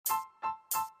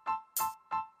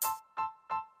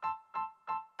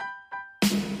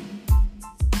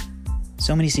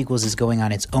So Many Sequels is going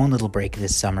on its own little break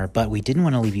this summer, but we didn't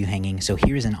want to leave you hanging, so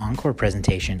here's an encore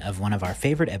presentation of one of our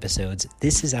favorite episodes.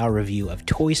 This is our review of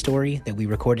Toy Story that we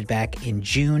recorded back in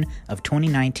June of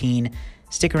 2019.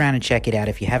 Stick around and check it out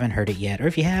if you haven't heard it yet, or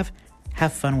if you have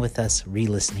fun with us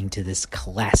re-listening to this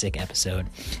classic episode.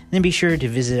 And then be sure to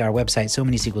visit our website,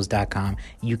 SoManySequels.com.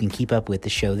 You can keep up with the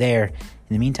show there. In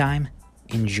the meantime,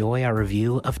 enjoy our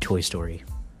review of Toy Story.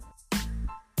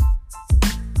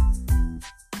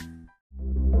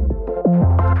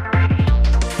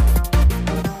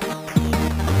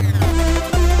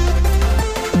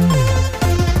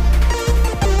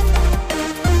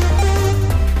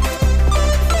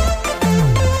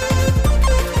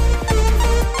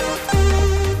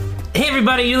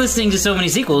 Everybody, you're listening to So Many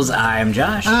Sequels. I'm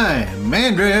Josh. I'm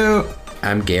Andrew.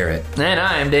 I'm Garrett. And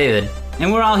I'm David.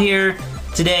 And we're all here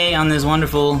today on this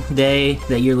wonderful day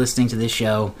that you're listening to this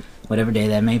show, whatever day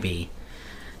that may be,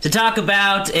 to talk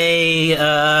about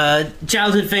a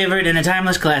childhood favorite and a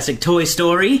timeless classic, Toy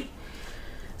Story.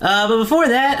 But before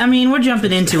that, we're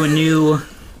jumping into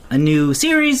a new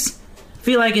series. I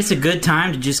feel like it's a good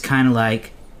time to just kind of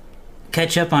like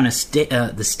catch up on the state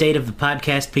of the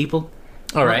podcast, people.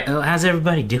 All right. How's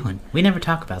everybody doing? We never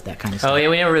talk about that kind of stuff. Oh, yeah,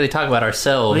 we never really talk about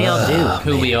ourselves. We all do.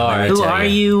 Who we are. Who are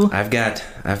you? I've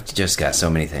just got so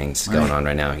many things going on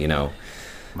right now, you know.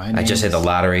 I just hit the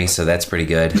lottery, so that's pretty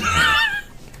good.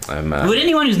 I'm Would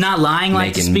anyone who's not lying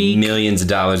like to making speak? millions of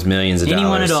dollars.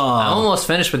 Anyone at all? I'm almost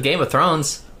finished with Game of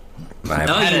Thrones. You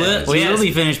will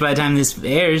be finished by the time this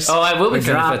airs. Oh, I will be Or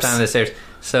finished by the drops. time this airs.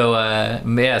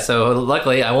 So, so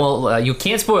luckily I won't, you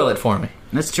can't spoil it for me.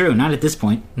 That's true. Not at this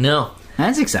point. No.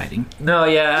 That's exciting. No,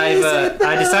 yeah,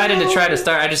 I decided to try to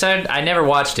start. I never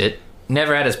watched it.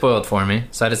 Never had it spoiled for me,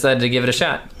 so I decided to give it a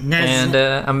shot. Nice.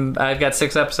 And I've got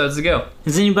 6 episodes to go.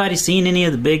 Has anybody seen any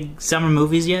of the big summer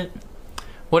movies yet?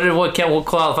 What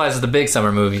qualifies as the big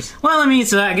summer movies? Well,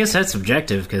 so I guess that's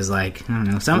subjective because, like, I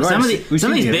don't know, some of these big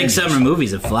Avengers. summer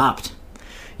movies have flopped.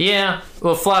 Yeah,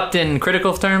 well, flopped in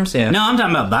critical terms. Yeah. No, I'm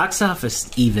talking about box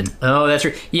office even. Oh, that's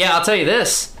true. Yeah, I'll tell you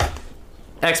this.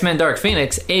 X-Men Dark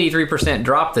Phoenix, 83%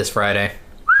 drop this Friday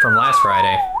from last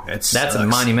Friday. That's a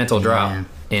monumental drop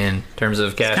in terms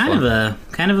of cash flow.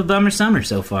 Kind of a bummer summer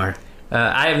so far.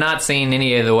 I have not seen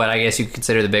any of what I guess you could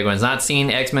consider the big ones. Not seen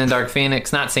X-Men Dark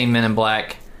Phoenix, not seen Men in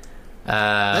Black.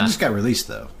 That just got released,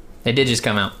 though. It did just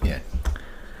come out. Yeah.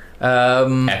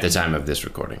 at the time of this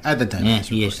recording. At the time. Yeah,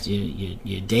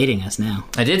 you're dating us now.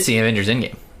 I did see Avengers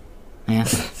Endgame. Yeah.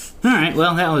 All right.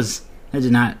 Well, it was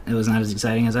not as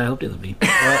exciting as I hoped it would be.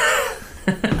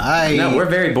 No, we're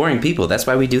very boring people. That's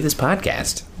why we do this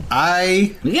podcast.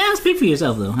 Yeah, speak for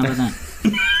yourself though. How about that?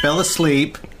 Fell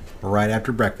asleep right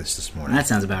after breakfast this morning. That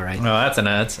sounds about right. Oh, that's a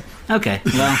nuts. Okay.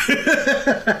 Well,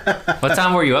 What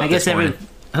time were you up I guess this morning?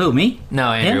 Who, me?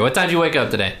 No, Andrew. Yeah. What time did you wake up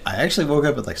today? I actually woke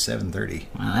up at like 7:30.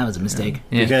 Well, that was a mistake.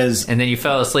 Yeah. Because- and then you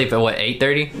fell asleep at what,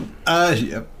 8:30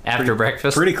 Yeah, after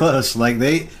breakfast? pretty close. Like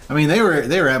they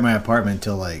were at my apartment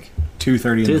until like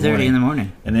 2:30 in the morning. 2:30 in the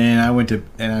morning. And then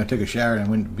I took a shower and I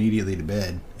went immediately to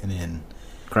bed. And then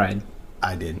Cried.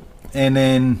 I did. And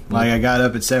then I got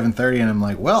up at 7:30 and I'm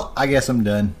like, well, I guess I'm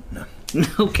done. No.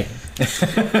 Okay.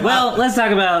 Well, let's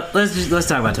talk about Toy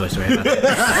Story. About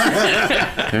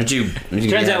that. Don't you?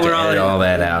 Turns out we're all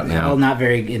that out now. All not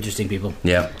very interesting people.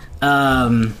 Yep.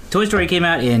 Toy Story came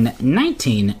out in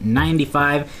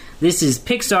 1995. This is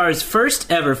Pixar's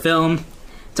first ever film.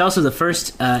 It's also the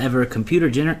first ever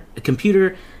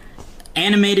computer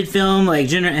animated film. I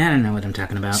don't know what I'm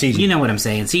talking about. CG. You know what I'm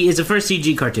saying. See, it's the first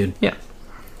CG cartoon. Yeah.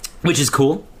 Which is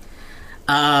cool.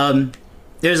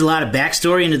 There's a lot of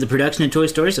backstory into the production of Toy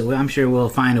Story, so I'm sure we'll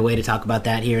find a way to talk about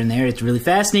that here and there. It's really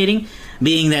fascinating,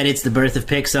 being that it's the birth of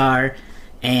Pixar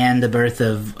and the birth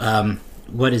of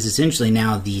what is essentially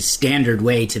now the standard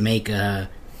way to make a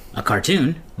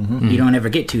cartoon. Mm-hmm. You don't ever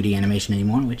get 2D animation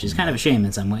anymore, which is kind of a shame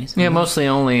in some ways. Yeah, mostly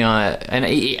only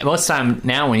and most of the time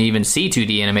now when you even see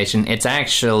 2D animation, it's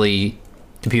actually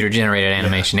computer-generated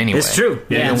animation anyway. It's true.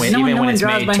 Yeah. Even when it's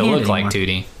draws made by to hand look like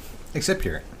anymore. 2D. Except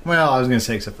here. Well, I was going to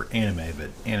say except for anime, but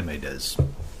anime does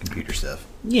computer stuff.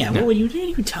 Yeah, what are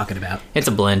you talking about? It's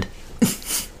a blend.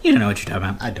 You don't know what you're talking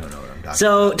about. I don't know what I'm talking about.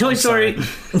 So, Toy Story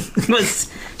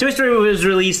was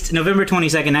released November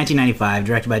 22nd, 1995,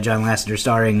 directed by John Lasseter,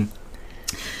 starring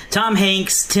Tom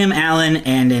Hanks, Tim Allen,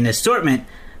 and an assortment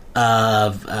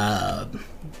of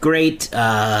great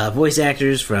voice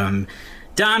actors from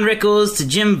Don Rickles to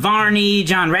Jim Varney,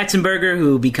 John Ratzenberger,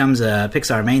 who becomes a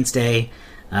Pixar mainstay,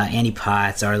 Annie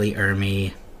Potts, Arlie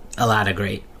Ermey, a lot of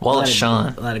great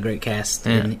cast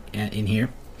in here.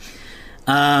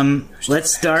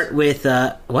 Let's start with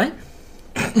what?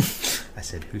 I I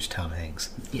said, who's Tom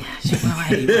Hanks? Yeah. Why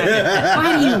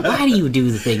do you do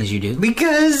the things you do?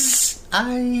 Because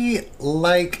I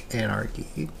like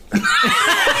anarchy.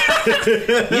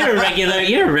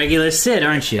 You're a regular Sid,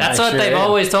 aren't you? That's what they've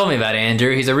always told me about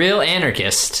Andrew. He's a real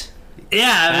anarchist.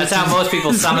 Yeah, that's how most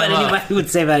people sum him up. Anybody would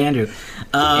say about Andrew.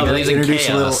 He believes in Introduce a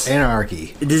chaos. little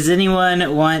anarchy. Does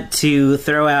anyone want to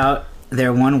throw out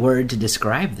their one word to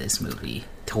describe this movie?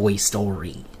 Toy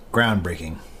Story.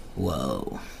 Groundbreaking.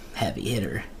 Whoa. Heavy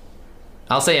hitter.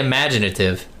 I'll say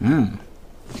imaginative.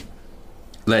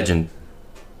 Legend.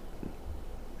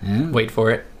 Wait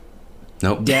for it.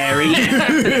 Nope. Dairy.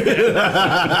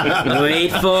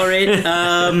 Wait for it.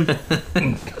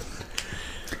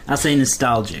 I'll say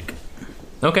nostalgic.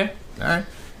 Okay. All right.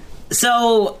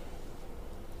 So,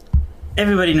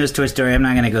 everybody knows Toy Story. I'm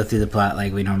not going to go through the plot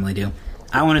like we normally do.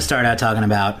 I want to start out talking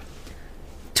about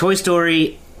Toy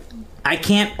Story. I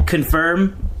can't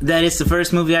confirm that it's the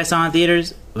first movie I saw in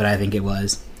theaters, but I think it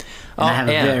was. And I have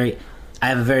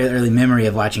a very early memory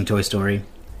of watching Toy Story.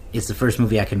 It's the first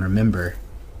movie I can remember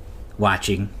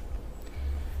watching.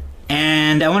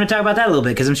 And I want to talk about that a little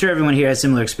bit, because I'm sure everyone here has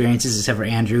similar experiences, except for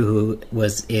Andrew, who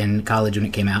was in college when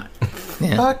it came out.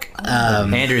 Yeah. Fuck.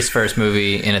 Andrew's first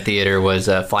movie in a theater was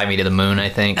Fly Me to the Moon, I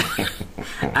think.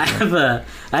 I have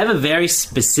a very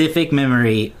specific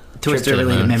memory, Toy Story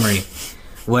related memory,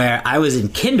 where I was in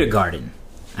kindergarten.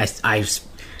 I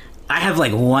have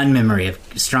like one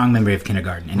strong memory of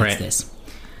kindergarten, and it's this.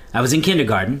 I was in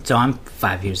kindergarten, so I'm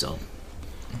 5 years old,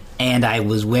 and I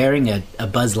was wearing a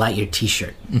Buzz Lightyear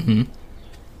t-shirt. Mm-hmm.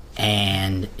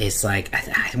 And it's like,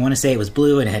 I want to say it was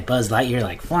blue, and it had Buzz Lightyear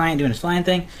like flying, doing his flying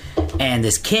thing. And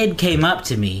this kid came up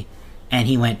to me, and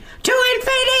he went, "To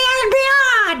infinity and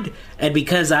beyond!" And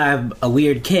because I'm a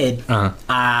weird kid,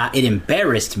 it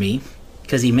embarrassed me,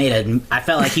 because I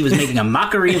felt like he was making a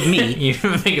mockery of me. You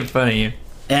were making fun of you.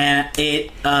 And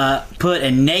it put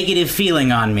a negative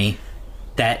feeling on me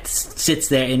that sits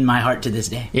there in my heart to this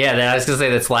day. Yeah, I was going to say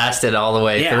that's lasted all the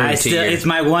way through to it's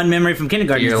my one memory from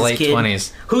kindergarten. your late kid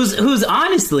 20s. Who's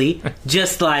honestly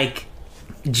just like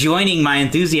joining my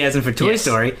enthusiasm for Toy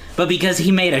Story, but because he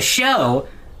made a show,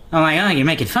 I'm like, oh, you're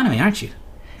making fun of me, aren't you?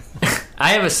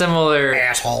 I have a similar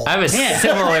Asshole.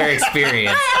 similar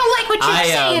experience. I don't like what you're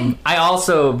saying. I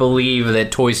also believe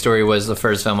that Toy Story was the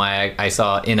first film I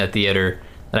saw in a theater,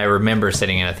 that I remember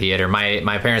sitting in a theater.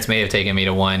 My parents may have taken me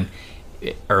to one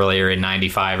earlier in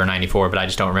 95 or 94, but I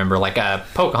just don't remember. Like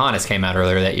Pocahontas came out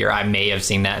earlier that year. I may have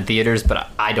seen that in theaters, but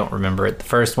I don't remember it. The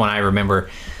first one I remember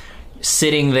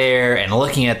sitting there and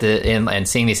looking at and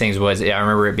seeing these things I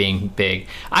remember it being big.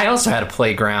 I also had a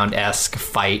playground-esque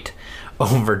fight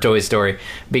over Toy Story,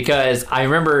 because I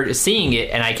remember seeing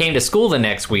it, and I came to school the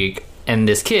next week, and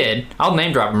this kid, I'll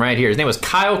name drop him right here, his name was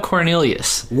Kyle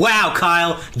Cornelius. Wow,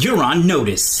 Kyle, you're on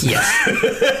notice.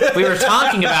 Yes. We were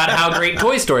talking about how great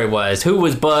Toy Story was. Who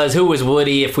was Buzz? Who was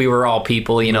Woody? If we were all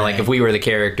people, like if we were the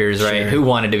characters, right? Sure. Who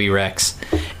wanted to be Rex?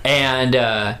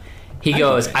 And he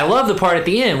goes, I love the part at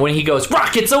the end when he goes,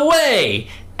 "Rockets away!"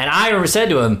 And I said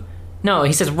to him, no,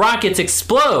 he says, "Rockets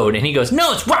explode." And he goes,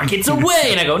 "No, it's rockets away."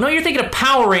 And I go, "No, you're thinking of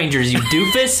Power Rangers, you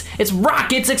doofus. It's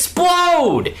rockets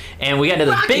explode." And we got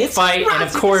into this big fight, and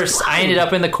of course, I ended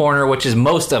up in the corner, which is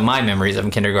most of my memories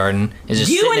of kindergarten. Is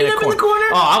just You ended up in the corner?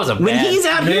 Oh, I was a bad... When he's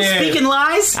out here speaking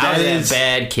lies? I was a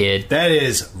bad kid. That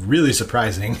is really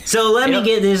surprising. So let me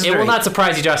get this It will straight. not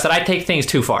surprise you, Josh, that I take things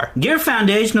too far. Your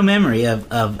foundational memory of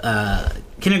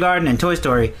kindergarten and Toy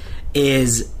Story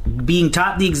is being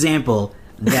taught the example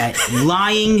that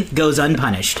lying goes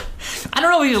unpunished. I don't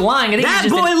know if he was lying. I think That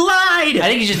he's just boy lied! I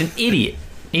think he's just an idiot.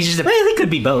 He's just Well, they could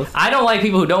be both. I don't like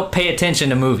people who don't pay attention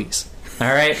to movies. All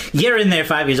right? You're in there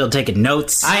 5 years old taking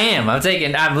notes. I am.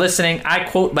 I'm listening. I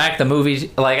quote back the movies.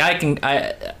 Like,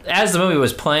 as the movie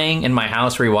was playing in my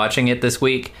house, rewatching it this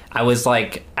week, I was,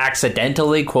 like,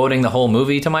 accidentally quoting the whole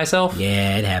movie to myself.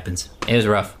 Yeah, it happens. It was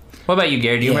rough. What about you,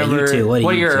 Gary? Do you remember? You too. What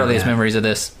are your you earliest got? memories of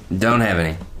this? Don't have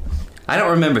any. I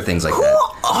don't remember things like Who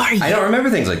that. are you? I don't remember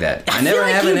things like that. I never feel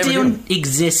like have you and never do. didn't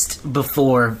exist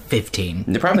before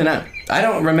 15. Probably not. I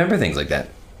don't remember things like that.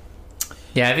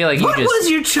 Yeah, I feel like What you just... was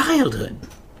your childhood?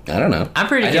 I don't know. I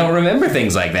don't remember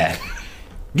things like that.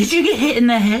 Did you get hit in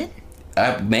the head?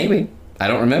 Maybe. I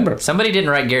don't remember. Somebody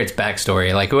didn't write Garrett's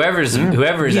backstory. Like, whoever's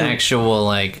actual,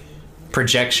 like,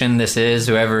 projection this is,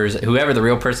 whoever the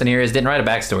real person here is, didn't write a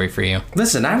backstory for you.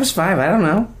 Listen, I was 5. I don't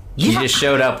know. You just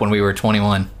showed up when we were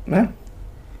 21. Well,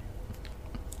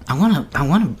 I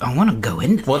wanna go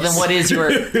into this. Well, then what is your...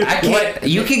 I can't.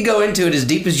 You can go into it as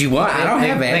deep as you want. I don't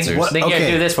have answers. Then you gotta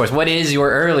do this for us. What is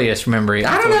your earliest memory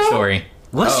of I don't Toy know. Story?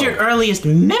 What's your earliest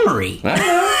memory? I don't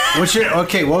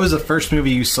know. What was the first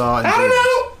movie you saw? I don't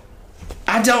know.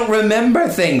 I don't remember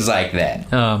things like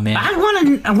that. Oh man,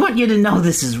 I want you to know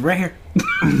this is rare.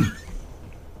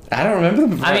 I don't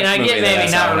remember. I mean, I get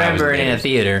maybe not remembering in a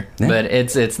theater, but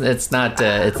it's not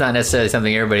necessarily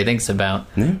something everybody thinks about.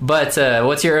 Yeah. But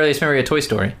what's your earliest memory of Toy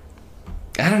Story?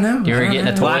 I don't know. You were getting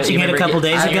a toy. Watching it a couple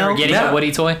days ago? You were getting a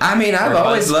Woody toy? I mean, I've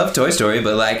always loved Toy Story,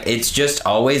 but like, it's just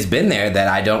always been there that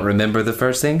I don't remember the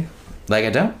first thing. Like, I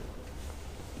don't.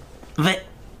 But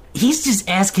he's just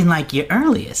asking like your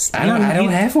earliest. I don't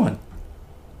have one.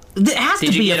 It has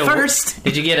to be a first.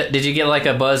 Did you get like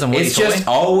a Buzz and Woody It's toy? just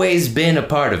always been a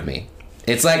part of me.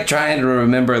 It's like trying to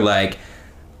remember, like,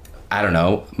 I don't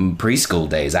know, preschool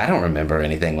days. I don't remember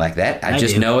anything like that. I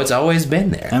just know it's always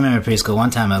been there. I remember preschool. One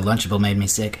time a Lunchable made me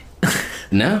sick.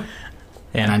 No.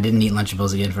 Yeah. And I didn't eat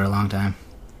Lunchables again for a long time.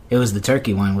 It was the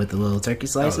turkey one with the little turkey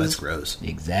slices. Oh, that's gross.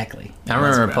 Exactly. I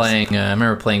remember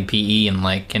playing PE in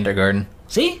like kindergarten.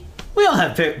 See? We all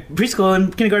have preschool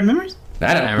and kindergarten memories.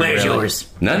 I don't. Where's yours?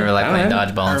 I None. remember like I don't playing have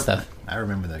it. dodgeball and stuff. I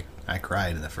remember I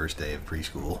cried in the first day of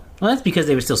preschool. Well, that's because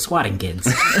they were still swatting kids.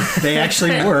 They actually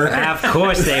were. Of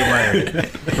course they were.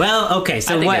 Well, okay.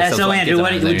 So I think they still swat Andrew, kids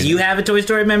when I was do you have a Toy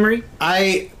Story memory?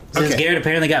 Since Okay. Garrett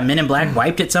apparently got Men in Black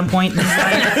wiped at some point.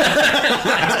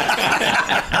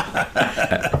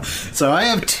 So I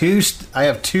have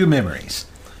two memories,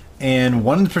 and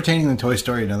one pertaining to Toy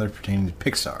Story, another pertaining to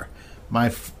Pixar.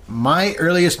 My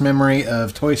earliest memory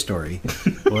of Toy Story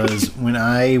was when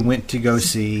I went to go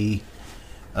see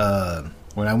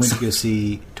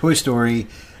Toy Story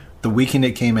the weekend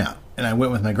it came out, and I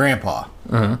went with my grandpa,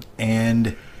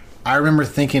 and I remember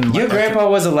thinking, Your grandpa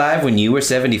was alive when you were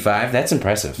 75? That's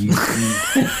impressive. you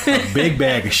a big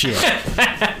bag of shit.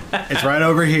 It's right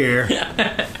over here.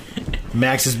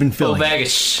 Max has been Full filling bag it.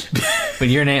 of with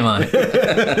your name on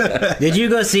it. Did you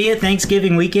go see it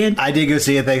Thanksgiving weekend? I did go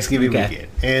see it Thanksgiving Okay. weekend,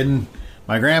 and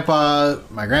my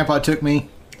grandpa took me,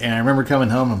 and I remember coming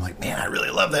home. I'm like, man, I really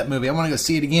love that movie. I want to go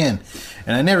see it again,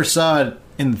 and I never saw it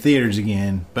in the theaters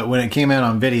again. But when it came out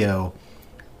on video,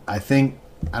 I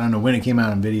don't know when it came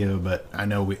out on video, but I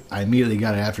know I immediately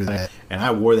got it after that, and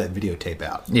I wore that videotape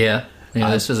out. Yeah.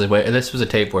 This was a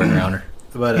tape work rounder.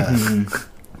 But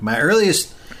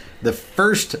the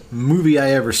first movie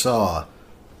I ever saw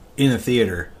in a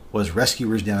theater was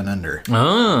Rescuers Down Under,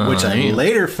 which I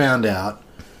later found out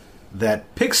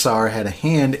that Pixar had a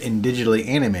hand in digitally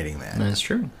animating that. That's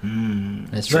true.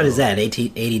 That's true. What is that?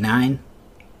 89?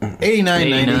 89,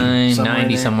 90,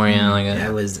 90 somewhere, yeah, like that.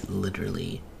 I was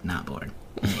literally not born.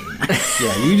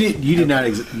 Yeah, you did not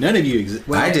exist. None of you exist.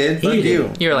 Well, I did. Fuck you you.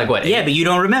 did. You were like, what? Yeah, but you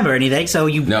don't remember anything. So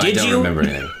you No, did I don't you remember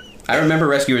anything. I remember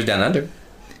Rescuers Down Under.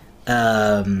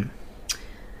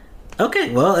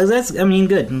 Okay, well, that's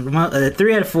good.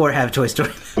 3 out of 4 have Toy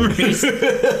Story memories.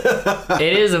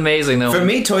 It is amazing, though. For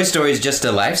me, Toy Story is just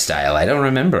a lifestyle. I don't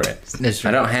remember it. It's true.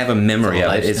 I don't have a memory It's a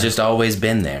of it. It's lifestyle. just always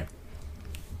been there.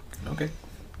 Okay.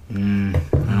 I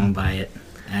don't buy it.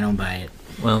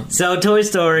 Well, So Toy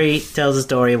Story tells the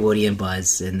story of Woody and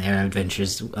Buzz and their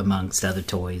adventures amongst other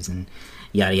toys and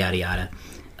yada yada yada.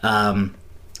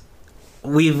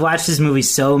 We've watched this movie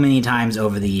so many times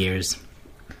over the years.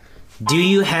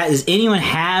 Does anyone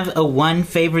have a one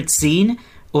favorite scene,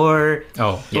 or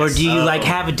yes. do you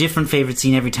have a different favorite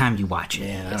scene every time you watch it?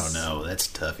 Man, I don't know. That's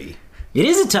toughy. It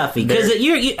is a toughie because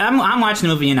I'm watching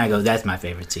the movie and I go, "That's my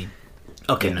favorite scene."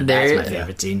 Okay, no, that's my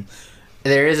favorite scene.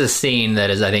 there is a scene that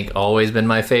has, I think, always been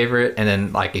my favorite, and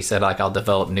then, like you said, I'll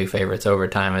develop new favorites over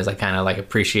time as I kind of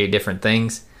appreciate different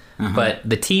things. But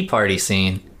the tea party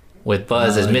scene with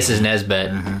Buzz as Mrs.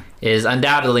 Nesbit is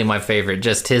undoubtedly my favorite.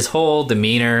 Just his whole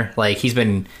demeanor, he's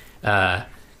been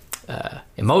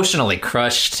emotionally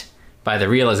crushed by the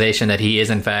realization that he is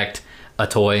in fact a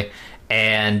toy,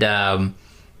 and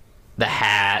the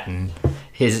hat and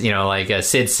his,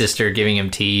 Sid's sister giving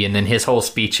him tea, and then his whole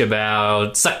speech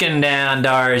about sucking down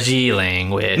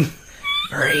Darjeeling with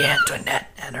Marie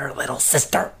Antoinette and her little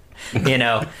sister. And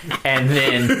then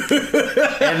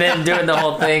doing the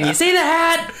whole thing. You see the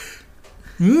hat,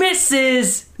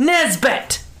 Mrs.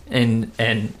 Nesbit, and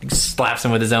slaps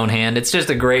him with his own hand. It's just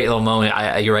a great little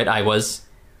moment. You're right. I was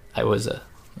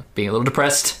being a little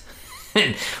depressed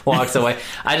and walks away.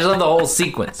 I just love the whole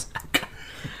sequence.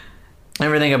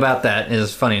 Everything about that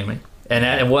is funny to me, and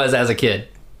it was as a kid.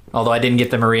 Although I didn't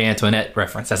get the Marie Antoinette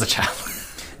reference as a child.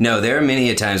 No, there are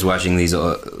many a times watching these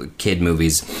kid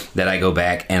movies that I go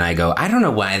back and I go, I don't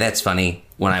know why that's funny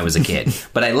when I was a kid.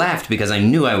 But I laughed because I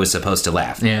knew I was supposed to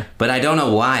laugh. Yeah. But I don't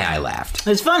know why I laughed.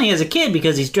 It's funny as a kid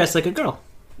because he's dressed like a girl.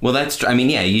 Well, that's true. I mean,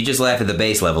 yeah, you just laugh at the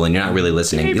base level and you're not really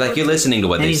listening. You're listening to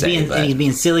what And they he's say. and he's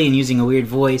being silly and using a weird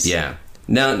voice. Yeah.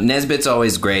 No, Nesbit's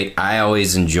always great. I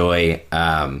always enjoy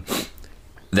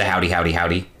the howdy, howdy,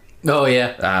 howdy. Oh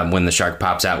yeah. When the shark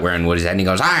pops out wearing Woody's head and he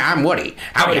goes, "Hi, I'm Woody.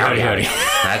 Howdy, howdy, howdy."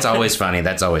 That's always funny.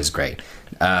 That's always great.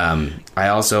 I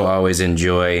also always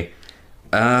enjoy.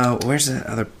 Where's the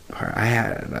other part? I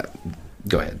had.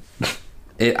 Go ahead.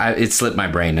 It slipped my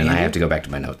brain, and I have to go back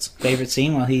to my notes. Favorite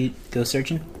scene while he goes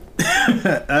searching?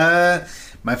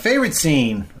 My favorite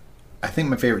scene, I think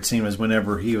my favorite scene was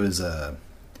whenever he was,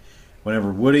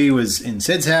 whenever Woody was in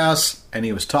Sid's house and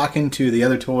he was talking to the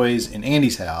other toys in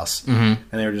Andy's house, and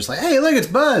they were just like, "Hey, look, it's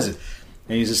Buzz," and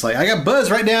he's just like, "I got Buzz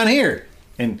right down here,"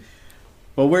 and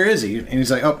well, where is he? And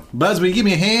he's like, "Oh, Buzz, will you give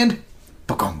me a hand?"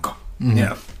 You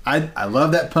know, I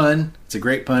love that pun. It's a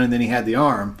great pun, and then he had the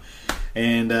arm,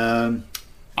 and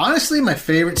honestly, my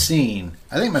favorite scene,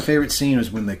 I think my favorite scene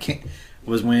was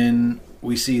when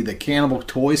we see the cannibal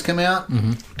toys come out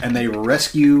and they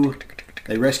rescue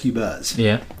Buzz.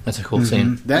 Yeah, that's a cool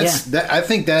scene. I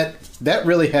think that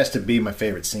really has to be my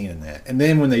favorite scene in that. And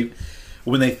then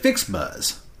when they fix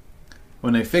Buzz,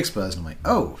 I'm like,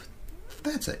 oh,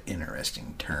 that's an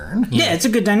interesting turn. Yeah, it's a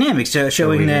good dynamic. So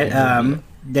showing that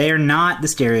they are not the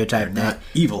stereotype that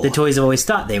evil. The toys have always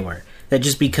thought they were. That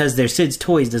just because they're Sid's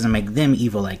toys doesn't make them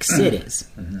evil like Sid is.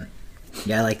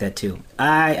 Yeah, I like that too.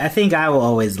 I think I will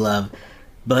always love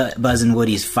Buzz and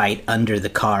Woody's fight under the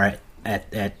car at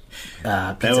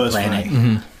Pizza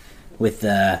Planet with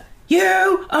the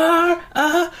 "You are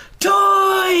a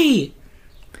toy.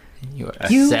 You are a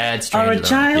sad stranger. You are a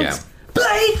child's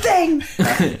plaything."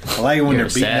 I like it when they're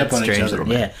beating up on each other.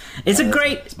 Yeah, it's a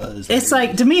great. It's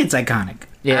like, to me, it's iconic.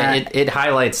 Yeah, it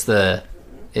highlights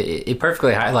it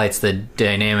perfectly highlights the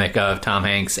dynamic of Tom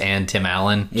Hanks and Tim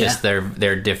Allen. Just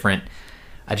their different.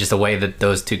 Just the way that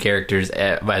those two characters,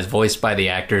 as voiced by the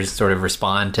actors, sort of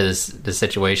respond to the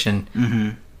situation,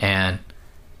 and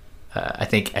I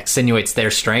think accentuates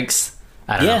their strengths.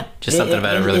 I don't know, just something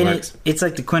about it really works. It's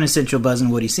like the quintessential Buzz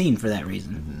and Woody scene for that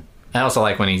reason. I also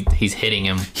like when he's hitting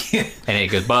him, and it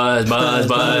goes Buzz, Buzz,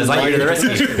 Buzz, like you're the rescue.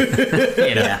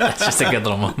 It's just a good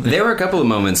little moment. There were a couple of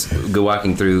moments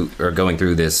going through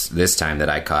this time that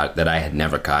I caught that I had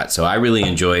never caught. So I really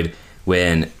enjoyed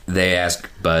when they ask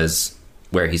Buzz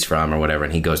where he's from or whatever,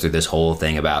 and he goes through this whole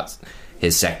thing about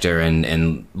his sector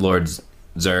and Lord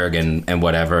Zurg and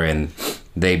whatever, and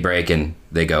they break and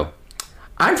they go,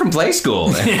 "I'm from Play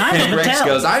School," and Rex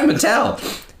goes, "I'm Mattel."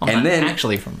 And then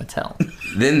actually from Mattel.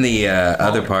 Then the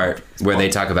other part where they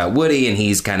talk about Woody and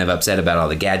he's kind of upset about all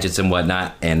the gadgets and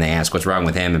whatnot, and they ask what's wrong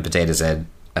with him, and Potato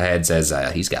Head says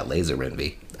he's got laser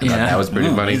envy. I thought that was pretty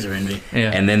funny. Laser envy.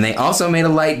 Yeah. And then they also made a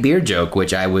light beer joke,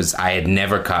 which I had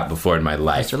never caught before in my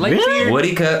life. Mr. Lightbeer.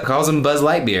 Woody calls him Buzz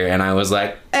Lightbeer, and I was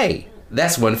like, hey,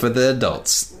 that's one for the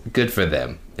adults. Good for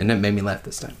them. And it made me laugh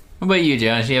this time. What about you,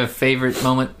 Josh? Do you have a favorite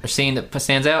moment or scene that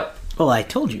stands out? Well, I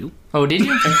told you. Oh, did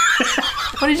you?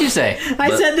 What did you say?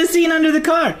 I said the scene under the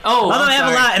car. Oh, although I have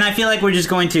sorry. a lot, and I feel like we're just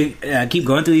going to keep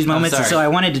going through these moments, and so I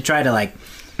wanted to try to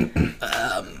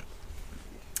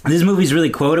this movie's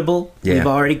really quotable. Yeah. We've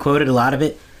already quoted a lot of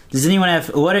it. Does anyone have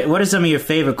what are some of your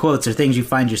favorite quotes or things you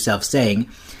find yourself saying?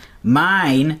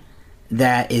 Mine,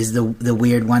 that is the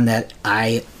weird one that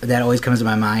always comes to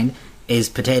my mind, is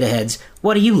Potato Head's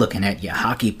 "What are you looking at, you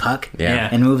hockey puck?" Yeah.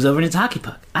 And moves over and it's hockey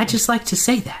puck. I just like to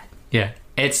say that. Yeah.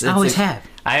 I always have.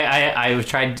 I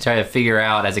tried to figure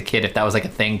out as a kid if that was like a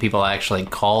thing people actually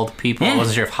called people. Yeah. I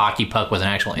wasn't sure if hockey puck was an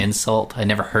actual insult. I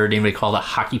never heard anybody call it a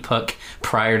hockey puck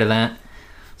prior to that. I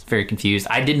was very confused.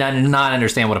 I did not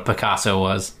understand what a Picasso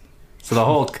was.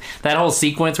 So that whole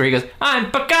sequence where he goes, "I'm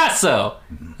Picasso,"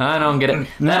 I don't get it.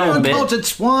 That whole bit, Uncultured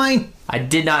swine. I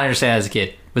did not understand as a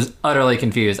kid. Was utterly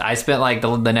confused. I spent like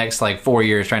the next 4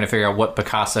 years trying to figure out what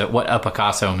a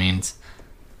Picasso means.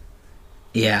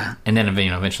 Yeah. And then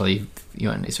eventually you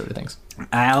learn these sort of things.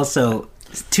 I also,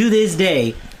 to this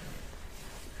day,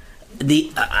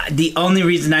 the only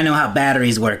reason I know how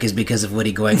batteries work is because of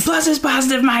Woody going, plus is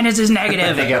positive, minus is negative.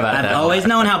 I think about that I've a always lot.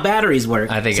 known how batteries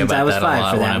work. I think since about I was that a 5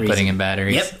 lot for when that I'm reason. putting in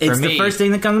batteries. Yep, it's the first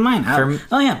thing that comes to mind.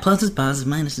 Plus is positive,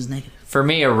 minus is negative. For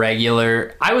me, a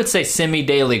regular, I would say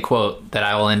semi-daily quote that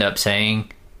I will end up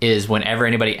saying is whenever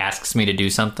anybody asks me to do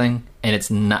something and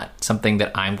it's not something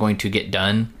that I'm going to get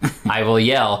done, I will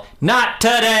yell, "Not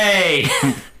today!"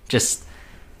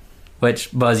 Which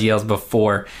Buzz yells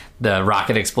before the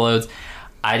rocket explodes.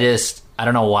 I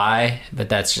don't know why, but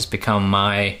that's just become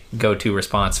my go-to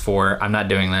response for, I'm not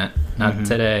doing that. Not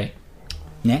today.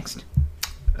 Next.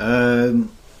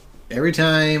 Every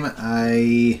time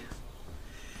I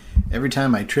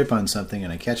trip on something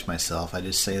and I catch myself, I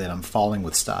just say that I'm falling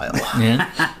with style, Yeah.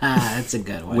 That's a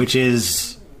good one. which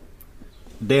is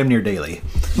damn near daily.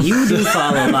 You do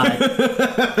follow a lot. You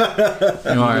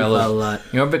are a follow a lot.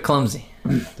 You're a bit clumsy.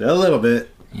 A little bit.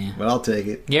 but I'll take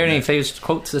it. You have any favorite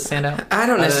quotes that stand out? I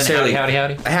don't Other than necessarily howdy,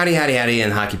 howdy, howdy. howdy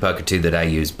and hockey puck are two that I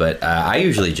use, but I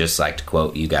usually just like to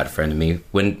quote "You got a friend of me"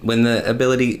 when the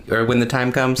ability or when the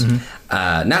time comes.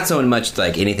 Not so much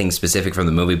like anything specific from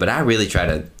the movie, but I really try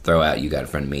to throw out "You got a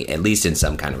friend of me" at least in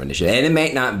some kind of initiative, and it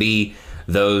may not be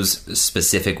those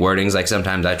specific wordings. Like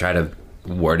sometimes I try to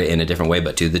word it in a different way,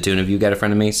 but to the tune of "You got a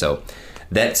friend of me." So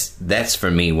that's for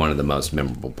me one of the most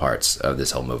memorable parts of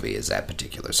this whole movie is that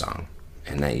particular song.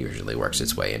 And that usually works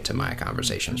its way into my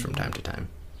conversations from time to time.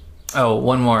 Oh,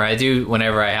 one more. I do,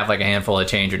 whenever I have like a handful of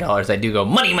change or dollars, I do go,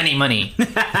 money, money, money. I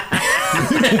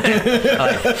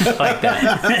like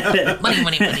that. Money,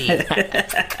 money, money.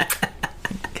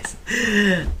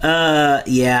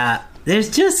 Yeah, there's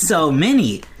just so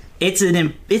many. It's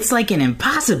like an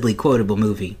impossibly quotable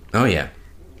movie. Oh, yeah.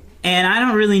 And I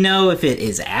don't really know if it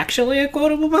is actually a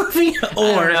quotable movie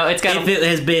or if it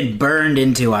has been burned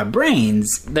into our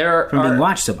brains from being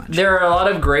watched so much. There are a lot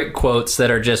of great quotes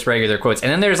that are just regular quotes.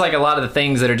 And then there's like a lot of the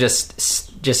things that are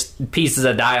just pieces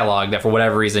of dialogue that for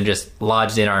whatever reason just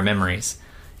lodged in our memories.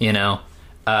 You know?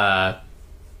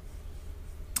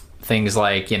 Things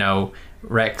like,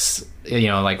 Rex,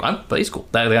 like, I'm play school,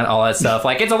 all that stuff.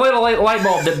 Like, it's a little light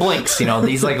bulb that blinks,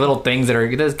 these, like, little things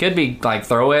that could be, like,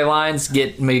 throwaway lines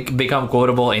become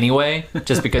quotable anyway,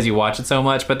 just because you watch it so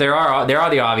much. But there are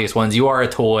the obvious ones. You are a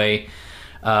toy,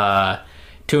 to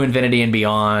infinity and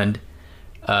beyond,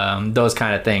 those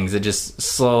kind of things that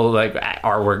just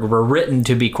were written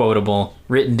to be quotable,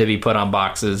 written to be put on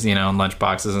boxes, and lunch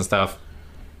boxes and stuff.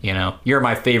 You're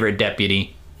my favorite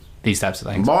deputy. These types of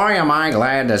things. Boy, am I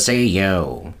glad to see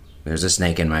you. There's a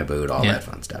snake in my boot, all that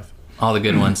fun stuff. All the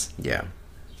good ones. Yeah.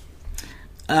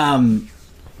 I'm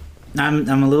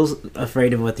a little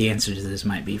afraid of what the answer to this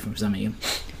might be from some of you.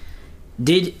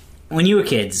 When you were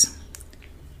kids,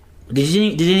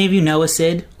 did any of you know a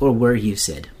Sid, or were you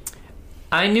Sid?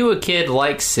 I knew a kid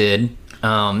like Sid.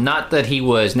 Not that he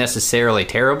was necessarily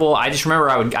terrible. I just remember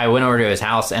I went over to his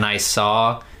house and I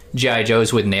saw G.I.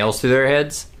 Joes with nails through their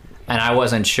heads. And I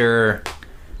wasn't sure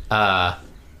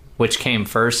which came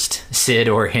first, Sid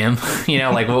or him.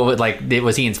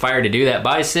 Was he inspired to do that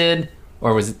by Sid,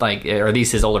 or was it are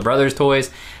these his older brother's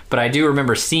toys? But I do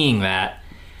remember seeing that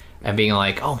and being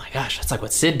like, "Oh my gosh, that's like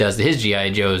what Sid does to his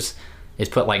GI Joes, is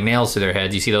put like nails through their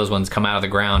heads." You see those ones come out of the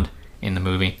ground in the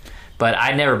movie. But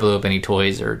I never blew up any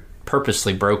toys or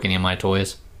purposely broke any of my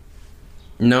toys.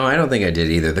 No, I don't think I did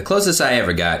either. The closest I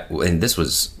ever got, and this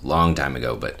was a long time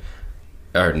ago,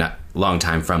 or not long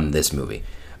time from this movie,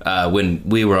 when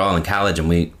we were all in college and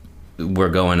we were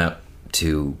going up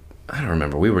to, I don't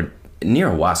remember, we were near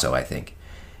Owasso, I think,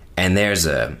 and there's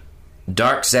a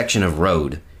dark section of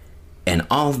road, and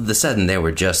all of a sudden there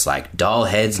were just like doll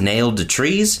heads nailed to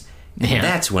trees, and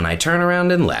that's when I turned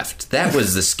around and left. That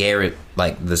was the scariest thing I've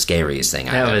ever seen.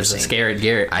 That was scary,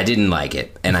 Garrett. I didn't like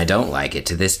it, and I don't like it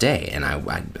to this day, and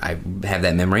I have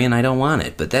that memory, and I don't want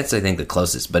it. But that's, I think, the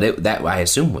closest. But that I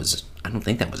assume was, I don't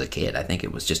think that was a kid. I think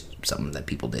it was just something that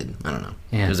people did. I don't know.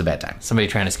 Yeah. It was a bad time. Somebody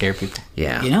trying to scare people.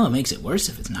 Yeah. It makes it worse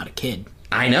if it's not a kid.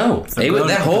 I know.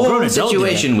 That whole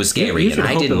situation was scary, and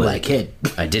I didn't like it.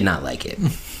 I did not like it.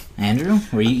 Andrew,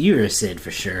 you were a Sid for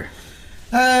sure.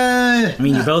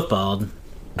 You're both bald.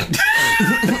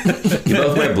 You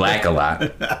both wear black a lot.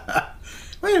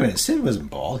 Wait a minute, Sid wasn't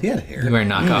bald. He had hair. You wear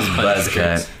knockoff buzz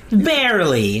cut.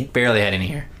 Barely had any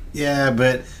hair. Yeah,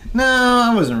 but no,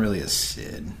 I wasn't really a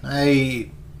Sid. I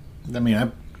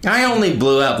only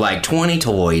blew up like 20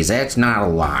 toys. That's not a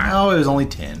lot. No, it was only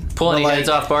 10. Pull any heads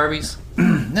off Barbies?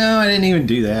 No, I didn't even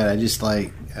do that. I just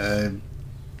I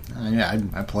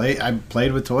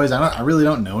played with toys. I really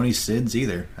don't know any Sids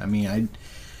either.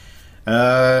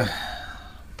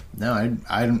 No,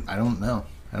 I don't know.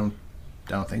 I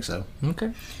don't think so.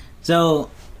 Okay.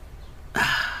 So,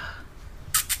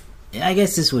 I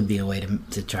guess this would be a way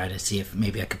to try to see if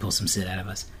maybe I could pull some Sid out of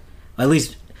us. Well, at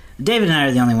least David and I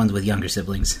are the only ones with younger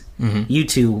siblings. Mm-hmm. You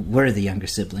two were the younger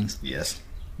siblings. Yes.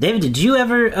 David, did you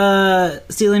ever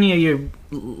steal any of your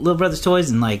little brother's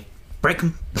toys and break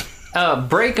them?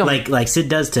 Break them like Sid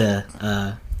does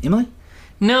to Emily?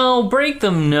 No, break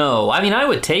them, no. I mean, I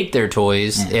would take their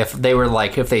toys if they were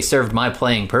if they served my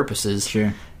playing purposes.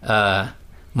 Sure.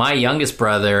 My youngest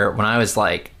brother, when I was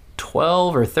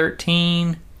 12 or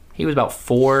 13, he was about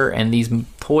 4, and these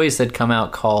toys had come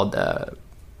out called,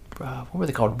 what were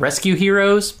they called? Rescue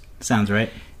Heroes? Sounds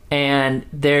right. And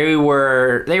they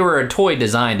were a toy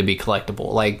designed to be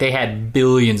collectible. They had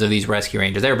billions of these rescue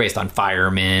rangers. They were based on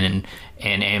firemen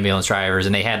and ambulance drivers,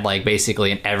 and they had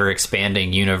basically an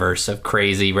ever-expanding universe of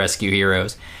crazy rescue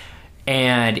heroes.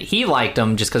 And he liked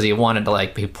them just because he wanted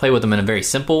to play with them in a very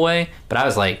simple way. But I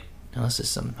was now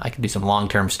I could do some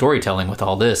long-term storytelling with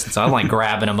all this. And so I'm like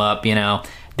grabbing them up, you know.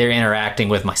 They're interacting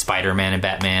with my Spider-Man and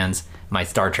Batmans, my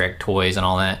Star Trek toys and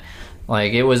all that.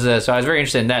 Like, it was, so I was very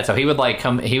interested in that. So he would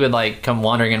come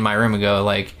wandering in my room and go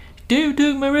like, dude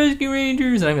took my Rescue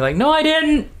Rangers. And I'd be like, no, I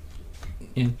didn't.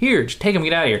 And here, just take them,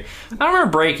 get out of here. I don't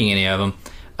remember breaking any of them.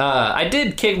 I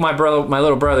did kick my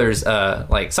little brother's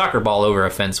like soccer ball over a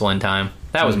fence one time.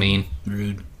 That was mean.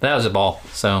 Rude. That was a ball.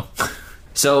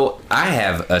 So I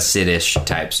have a Sid-ish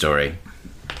type story,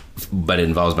 but it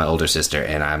involves my older sister,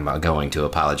 and I'm going to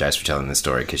apologize for telling this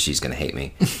story because she's going to hate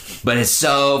me. But it's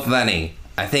so funny.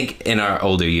 I think in our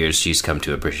older years, she's come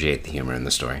to appreciate the humor in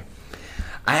the story.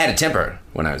 I had a temper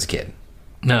when I was a kid.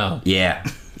 No. Yeah.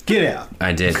 Get out.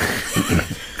 I did.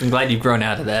 I'm glad you've grown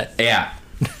out of that.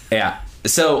 Yeah.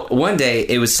 So one day,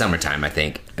 it was summertime, I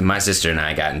think, and my sister and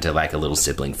I got into like a little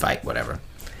sibling fight, whatever.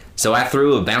 So I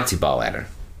threw a bouncy ball at her,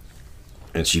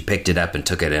 and she picked it up and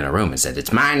took it in her room and said,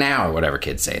 "It's mine now," or whatever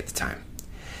kids say at the time.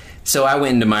 So I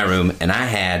went into my room, and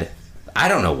I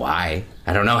don't know why,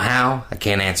 I don't know how, I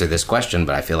can't answer this question,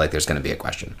 but I feel like there's going to be a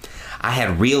question. I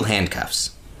had real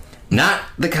handcuffs. Not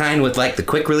the kind with like the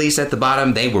quick release at the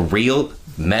bottom, they were real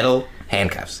metal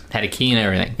handcuffs. Had a key and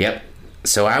everything. Yep.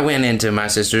 So I went into my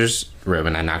sister's room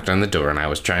and I knocked on the door and I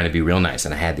was trying to be real nice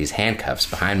and I had these handcuffs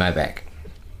behind my back.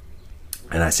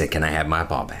 And I said, "Can I have my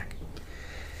ball back?"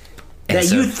 And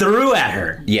That you threw at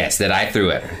her. Yes, that I threw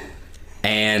at her.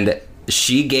 And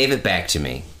she gave it back to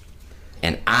me.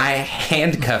 And I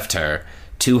handcuffed her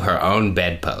to her own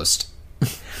bedpost.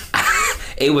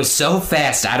 It was so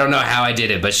fast, I don't know how I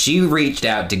did it, but she reached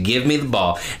out to give me the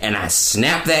ball, and I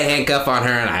snapped that handcuff on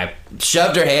her, and I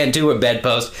shoved her hand to her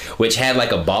bedpost, which had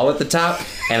like a ball at the top,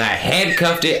 and I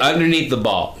handcuffed it underneath the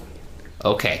ball.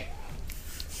 Okay.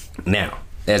 Now,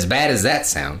 as bad as that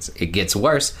sounds, it gets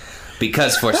worse,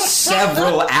 because for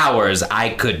several hours, I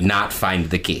could not find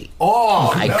the key.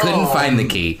 I couldn't find the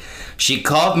key. She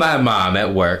called my mom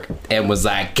at work and was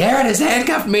like, "Garrett has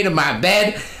handcuffed me to my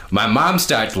bed." My mom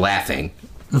starts laughing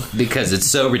because it's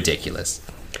so ridiculous.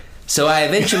 So I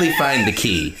eventually find the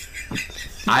key.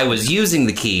 I was using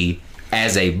the key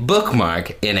as a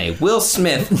bookmark in a Will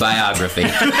Smith biography.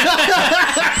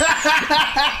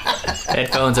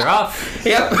 Headphones are off.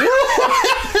 Yep.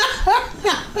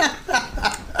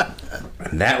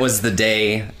 That was the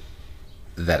day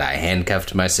that I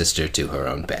handcuffed my sister to her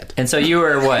own bed. And so you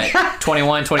were, what,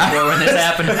 21, 24 when this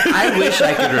happened? I wish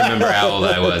I could remember how old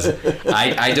I was.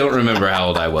 I don't remember how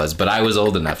old I was, but I was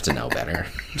old enough to know better.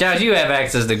 Josh, you have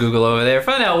access to Google over there.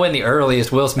 Find out when the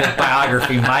earliest Will Smith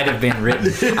biography might have been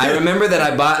written. I remember that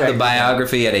I bought the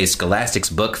biography at a Scholastic's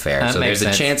book fair, That so makes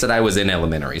there's sense. a chance that I was in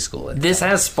elementary school. This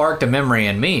has sparked a memory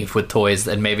in me with toys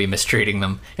and maybe mistreating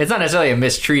them. It's not necessarily a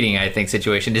mistreating, I think,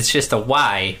 situation. It's just a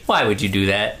why. Why would you do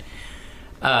that?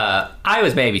 I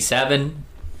was maybe 7,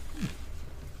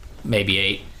 maybe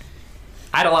 8.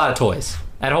 I had a lot of toys.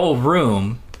 That whole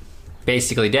room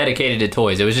basically dedicated to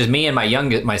toys. It was just me and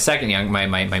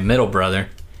my middle brother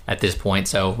at this point.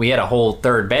 So we had a whole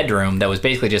third bedroom that was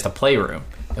basically just a playroom.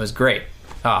 It was great.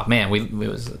 Oh man, it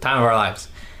was the time of our lives.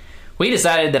 We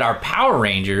decided that our Power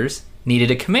Rangers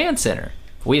needed a command center.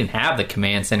 We didn't have the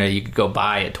command center you could go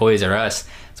buy at Toys R Us.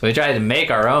 So we tried to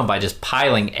make our own by just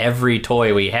piling every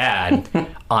toy we had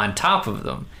on top of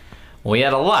them. We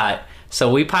had a lot,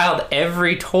 so we piled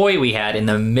every toy we had in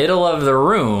the middle of the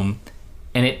room,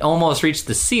 and it almost reached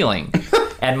the ceiling.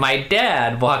 And my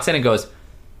dad walks in and goes,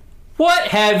 "What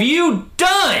have you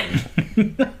done?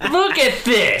 Look at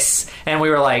this!" And we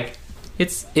were like,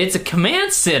 "It's a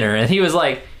command center." And he was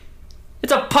like,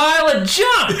 "It's a pile of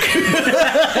junk."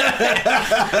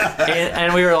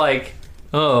 and we were like,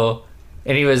 "Oh."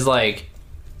 And he was like,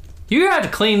 "You have to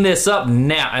clean this up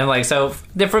now." And like, so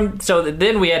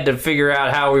then we had to figure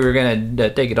out how we were going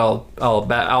to take it all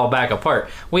back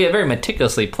apart. We had very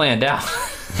meticulously planned out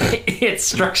its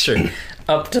structure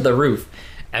up to the roof.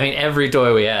 I mean, every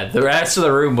toy we had. The rest of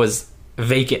the room was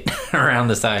vacant around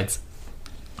the sides.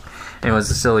 It was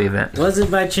a silly event. Was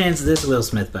it by chance this Will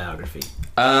Smith biography?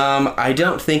 I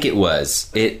don't think it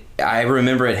was. I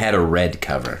remember it had a red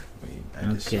cover.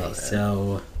 Okay,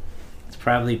 so it's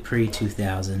probably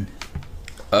pre-2000.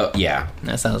 Oh, yeah.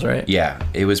 That sounds right. Yeah,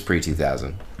 it was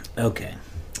pre-2000. Okay.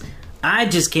 I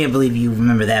just can't believe you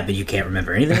remember that, but you can't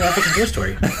remember anything about the Toy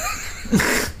Story.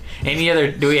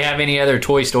 Do we have any other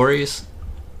Toy Stories?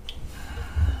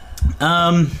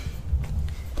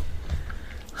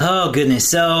 Oh goodness.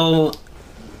 So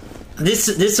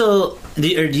this'll. Do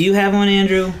you have one,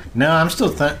 Andrew? No, I'm still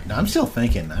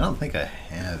thinking. I don't think I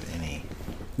have any.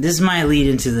 This might lead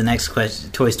into the next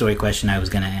Toy Story question I was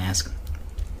going to ask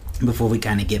before we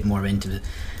kind of get more into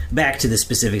back to the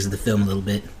specifics of the film a little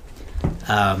bit.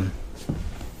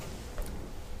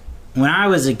 When I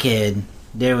was a kid,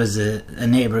 there was a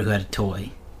neighbor who had a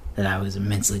toy that I was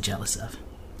immensely jealous of.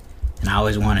 And I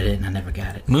always wanted it, and I never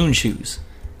got it. Moon shoes.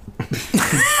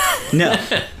 No.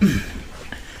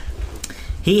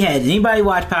 He had... Anybody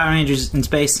watch Power Rangers in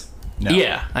Space? No.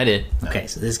 Yeah, I did. Okay,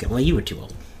 so this guy... Well, you were too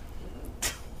old.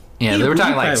 Yeah, You- they were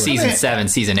talking you like probably season would. 7,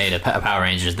 season 8 of Power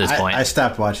Rangers at this point. I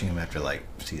stopped watching them after like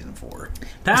season 4.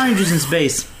 Power Rangers in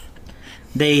Space.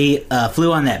 They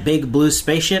flew on that big blue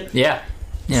spaceship. yeah.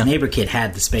 His Yeah. neighbor kid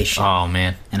had the spaceship. Oh,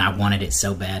 man. And I wanted it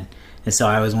so bad. And so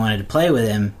I always wanted to play with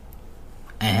him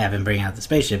and have him bring out the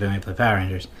spaceship and we play Power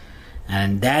Rangers.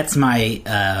 And that's my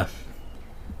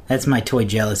toy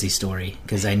jealousy story,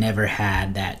 because I never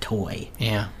had that toy.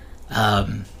 Yeah.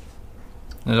 Um,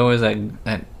 There's always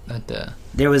that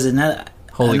there was another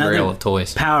holy grail of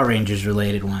toys. Power Rangers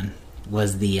related one.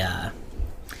 Was the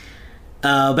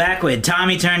back when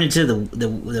Tommy turned into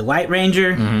the White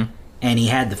Ranger, and he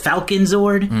had the Falcon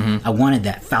Zord. I wanted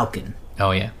that Falcon.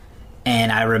 Oh, yeah.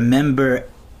 And I remember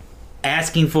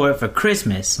asking for it for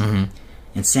Christmas, and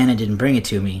Santa didn't bring it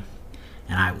to me,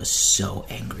 and I was so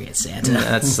angry at Santa.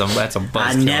 That's a buzzkill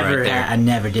right there. I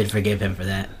never did forgive him for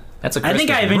that. That's a I think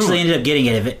I Christmas eventually ruin. ended up getting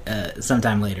it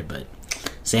sometime later, but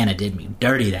Santa did me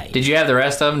dirty that year. Did you have the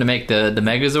rest of them to make the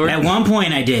Megazord? At one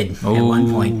point, I did. At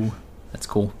one point, That's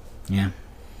cool. yeah.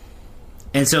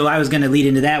 And so I was going to lead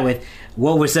into that with,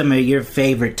 what were some of your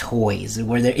favorite toys?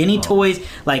 Were there any toys?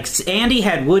 Like, Andy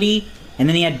had Woody, and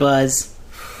then he had Buzz.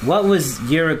 What was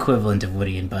your equivalent of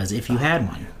Woody and Buzz, if you had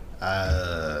one?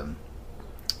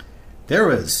 There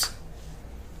was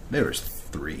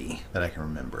 3 that I can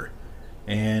remember,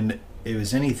 and it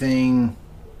was anything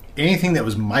that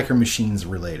was Micro Machines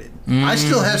related. I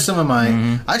still have some of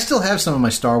my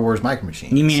Star Wars Micro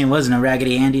Machines. You mean it wasn't a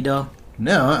Raggedy Andy doll?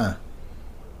 No,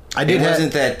 I It did have.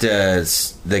 wasn't that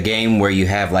the game where you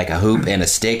have like a hoop and a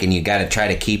stick and you got to try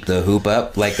to keep the hoop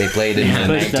up like they played in the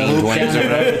Push the hoop 1920s down or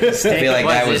whatever? I feel like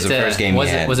that was the first game was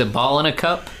you it, had. Was it ball in a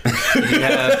cup? Did you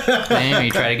have where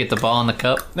you try to get the ball in the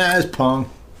cup? Nah, it's Pong.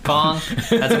 Pong.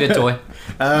 That's a good toy.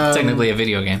 It's technically a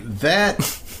video game. That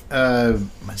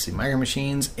let's see, Micro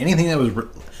Machines. Anything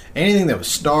that was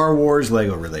Star Wars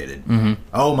Lego related.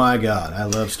 Oh my god, I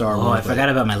love Star Wars. Oh, I Lego. forgot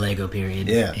about my Lego period.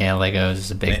 Yeah, Yeah, Legos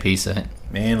is a big piece of it.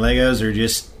 man, Legos are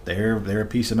just they're a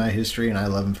piece of my history, and I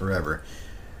love them forever.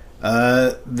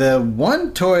 The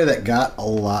one toy that got a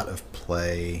lot of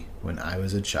play when I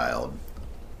was a child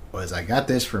was I got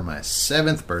this for my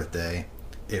 7th birthday.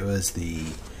 It was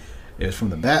from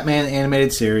the Batman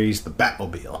animated series, the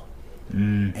Batmobile.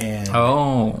 And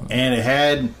and it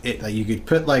had it like you could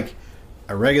put like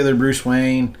a regular Bruce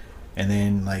Wayne, and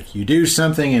then like you do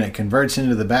something and it converts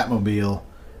into the Batmobile,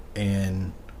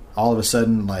 and all of a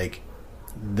sudden like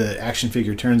the action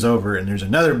figure turns over and there's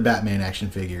another Batman action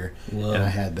figure. Whoa. And I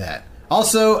had that.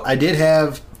 Also, I did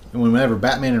have whenever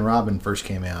Batman and Robin first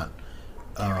came out.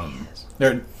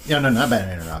 No, not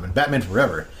Batman and Robin. Batman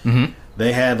Forever.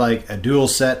 They had like a dual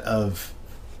set of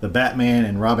the Batman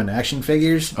and Robin action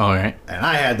figures, All right. and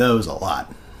I had those a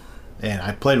lot. And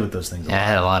I played with those things a Yeah, I lot.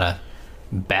 had a lot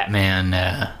of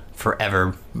Batman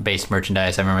Forever based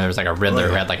merchandise. I remember there was like a Riddler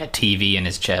who had like a TV in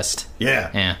his chest.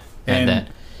 Yeah. Yeah, I had And that.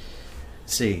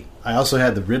 let's see, I also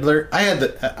had the Riddler. I had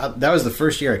that was the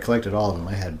first year I collected all of them.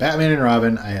 I had Batman and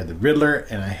Robin. I had the Riddler,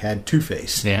 and I had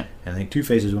Two-Face. Yeah. And I think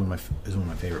Two-Face is one of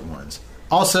my favorite ones.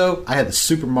 Also, I had the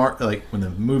Super Mario, like when the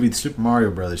movie Super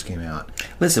Mario Brothers came out.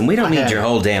 Listen, we don't need had your it.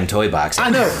 whole damn toy box. I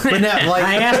know, but now like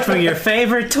I asked for your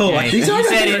favorite toy. Yeah, you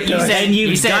said it- you said- and you've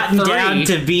you said gotten 3. down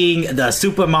to being the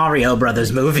Super Mario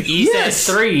Brothers movie. You said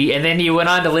 3, and then you went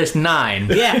on to list 9.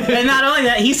 Yeah, and not only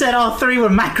that, he said all 3 were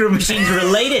Micro Machines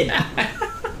related.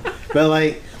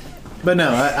 But no,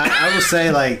 I will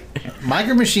say like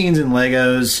Micro Machines and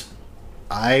Legos.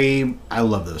 I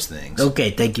love those things.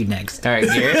 Okay, thank you. Next. All right,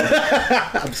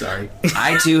 Garrett. I'm sorry.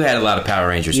 I too had a lot of Power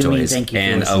Rangers You mean toys, thank you for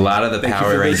and a listening. lot of the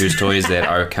Power Rangers toys that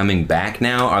are coming back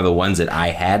now are the ones that I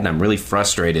had, and I'm really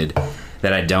frustrated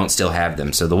that I don't still have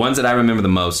them. So the ones that I remember the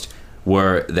most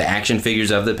were the action figures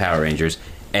of the Power Rangers,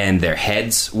 and their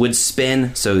heads would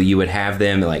spin, so you would have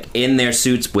them like in their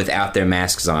suits without their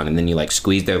masks on, and then you like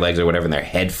squeeze their legs or whatever, and their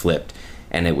head flipped,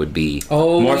 and it would be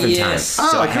Morphin' yes. Time.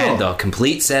 So Oh, I had cool. the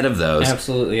complete set of those.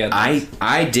 Absolutely, yeah.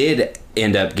 I did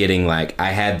end up getting like I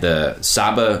had the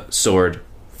Saba sword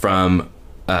from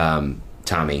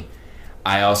Tommy.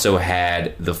 I also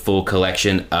had the full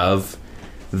collection of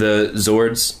the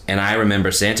Zords, and I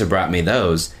remember Santa brought me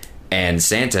those, and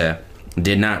Santa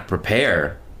did not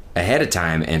prepare ahead of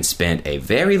time and spent a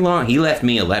very long. He left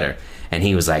me a letter, And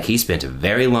he was like, he spent a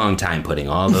very long time putting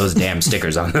all those damn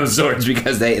stickers on those Zords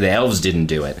because the elves didn't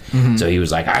do it. So he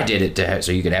was like, I did it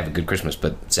so you could have a good Christmas.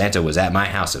 But Santa was at my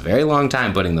house a very long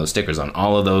time putting those stickers on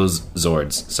all of those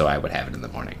Zords so I would have it in the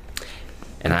morning.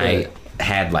 And I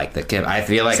had like I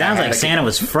feel like sounds like Santa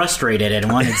was frustrated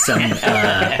and wanted some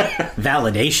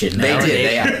validation. They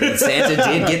did. Santa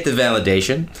did get the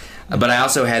validation, but I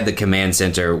also had the command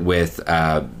center with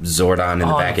Zordon in the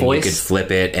back, and you could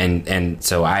flip it, and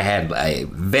so I had a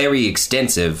very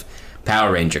extensive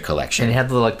Power Ranger collection. And it had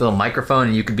the little microphone,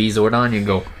 and you could be Zordon. You could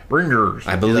go Rangers.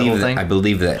 I believe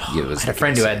that it was. I had a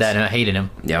friend who had that, and I hated him.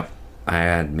 Yep. I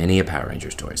had many a Power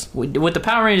Rangers toys. With the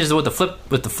Power Rangers, with the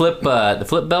flip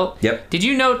belt. Yep. Did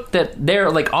you note that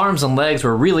their like arms and legs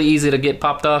were really easy to get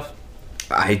popped off?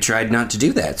 I tried not to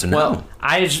do that, so no. Well,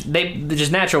 they're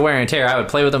just natural wear and tear. I would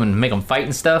play with them and make them fight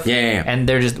and stuff. Yeah. And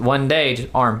they're just one day just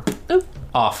arm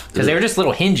off because they were just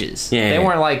little hinges. Yeah. They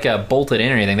weren't like bolted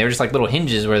in or anything. They were just like little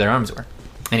hinges where their arms were.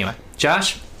 Anyway,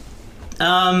 Josh. Did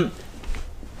I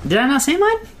not say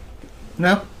mine?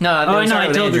 No. No,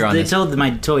 I told my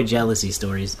toy jealousy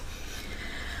stories.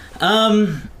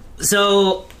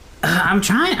 So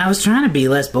I was trying to be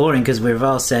less boring because we've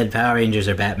all said Power Rangers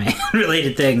are Batman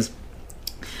related things.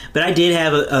 But I did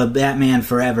have a Batman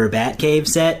Forever Batcave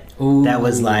set that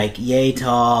was like yay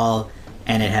tall,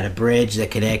 and it had a bridge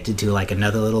that connected to like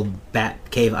another little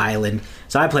Batcave island.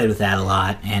 So I played with that a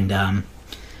lot, and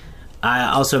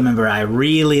I also remember I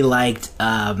really liked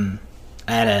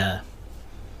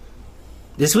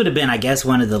this would have been, I guess,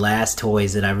 one of the last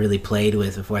toys that I really played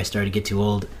with before I started to get too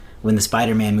old. When the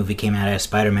Spider-Man movie came out, I had a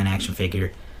Spider-Man action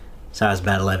figure. So I was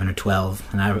about 11 or 12,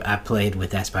 and I played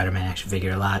with that Spider-Man action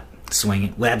figure a lot,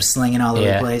 web slinging all over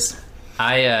the place.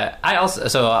 I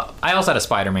also had a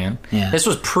Spider-Man. Yeah. This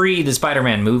was pre the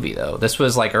Spider-Man movie, though. This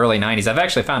was like early 90s. I've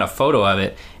actually found a photo of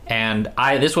it, and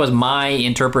this was my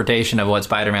interpretation of what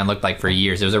Spider-Man looked like for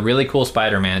years. It was a really cool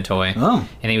Spider-Man toy. Oh.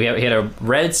 And he had a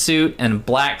red suit and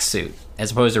black suit,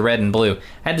 as opposed to red and blue.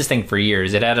 I had this thing for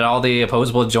years. It had all the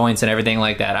opposable joints and everything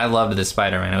like that. I loved this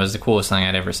Spider-Man. It was the coolest thing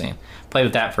I'd ever seen. Played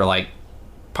with that for like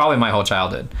probably my whole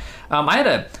childhood.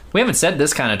 We haven't said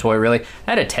this kind of toy really. I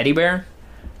had a teddy bear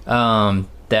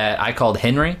that I called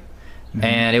Henry,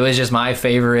 and it was just my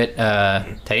favorite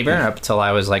teddy bear up until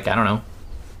I was like, I don't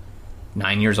know,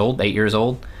 8 years old.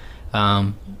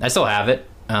 I still have it.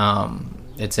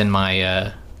 It's in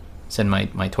my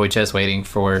toy chest waiting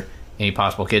for any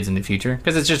possible kids in the future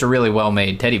because it's just a really well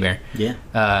made teddy bear. Yeah.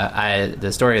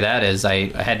 The story of that is I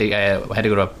had to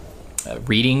go to a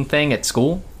reading thing at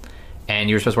school, and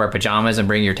you were supposed to wear pajamas and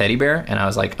bring your teddy bear, and I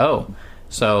was like, oh.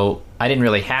 So I didn't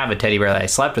really have a teddy bear that I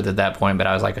slept with at that point, but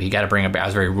I was like, oh, you got to bring a bear. I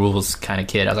was a very rules kind of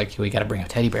kid. I was like, we got to bring a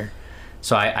teddy bear.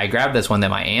 So I grabbed this one that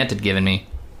my aunt had given me,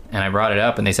 and I brought it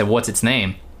up, and they said, what's its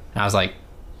name? And I was like,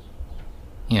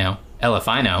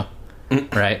 Elefino,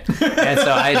 right? And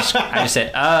so I just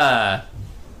said,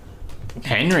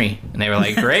 Henry. And they were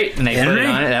like, great. And they put it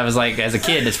on it. That was like, as a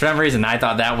kid, for some reason, I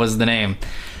thought that was the name.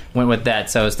 Went with that.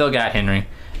 So still got Henry.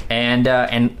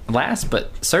 And last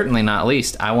but certainly not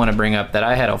least, I want to bring up that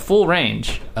I had a full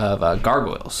range of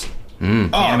gargoyles. You're a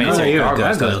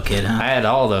gargoyle kid, huh? I had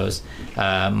all those.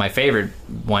 My favorite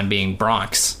one being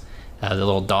Bronx, the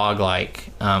little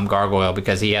dog-like gargoyle,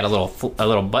 because he had a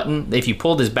little button. If you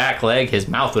pulled his back leg, his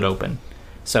mouth would open.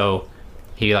 So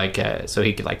he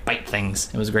could like bite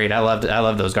things. It was great. I loved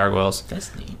those gargoyles.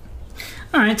 That's neat.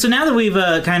 All right, so now that we've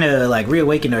kind of like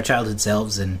reawakened our childhood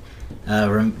selves and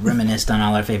reminisced on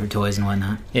all our favorite toys and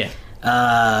whatnot. Yeah.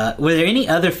 Were there any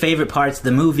other favorite parts of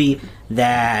the movie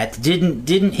that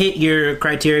didn't hit your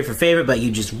criteria for favorite, but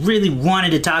you just really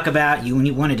wanted to talk about?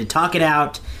 You wanted to talk it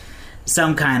out,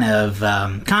 some kind of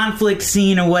conflict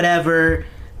scene or whatever.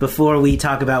 Before we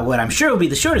talk about what I'm sure will be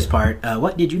the shortest part,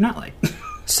 what did you not like?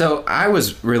 So I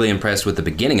was really impressed with the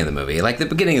beginning of the movie. Like, the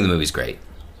beginning of the movie's great.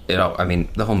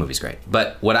 The whole movie's great.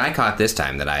 But what I caught this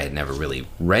time that I had never really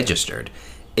registered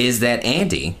is that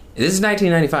Andy, this is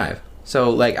 1995, so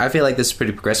like I feel like this is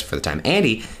pretty progressive for the time.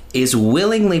 Andy is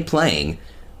willingly playing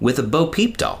with a Bo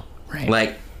Peep doll. Right.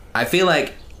 Like, I feel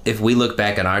like if we look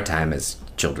back on our time as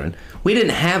children, we didn't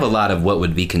have a lot of what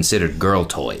would be considered girl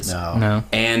toys. No.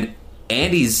 And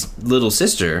Andy's little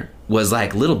sister was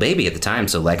like little baby at the time,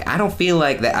 so like I don't feel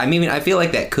like that. I mean, I feel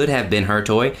like that could have been her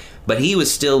toy, but he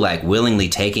was still like willingly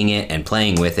taking it and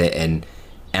playing with it, and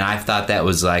I thought that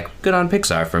was like good on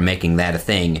Pixar for making that a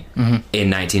thing in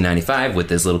 1995 with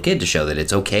this little kid, to show that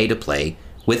it's okay to play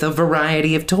with a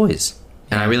variety of toys.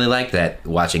 And I really liked that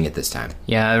watching it this time.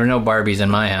 Yeah, there were no Barbies in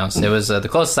my house. It was the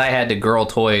closest I had to girl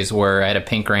toys were I had a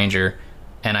Pink Ranger,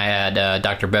 and I had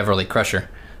Dr. Beverly Crusher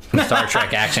Star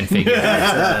Trek action figure.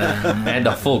 And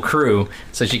a full crew.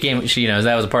 So she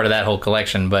that was a part of that whole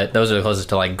collection. But those are the closest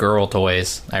to like girl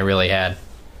toys I really had.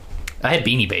 I had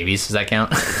Beanie Babies. Does that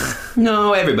count?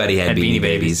 No, everybody had Beanie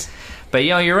Babies. But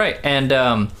you're right.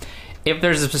 And if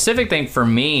there's a specific thing for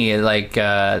me, like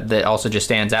that also just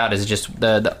stands out, is just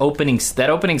the opening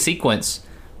sequence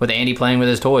with Andy playing with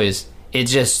his toys. It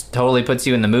just totally puts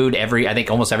you in the mood. I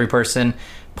think almost every person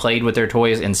played with their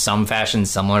toys in some fashion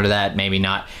similar to that. Maybe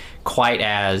not quite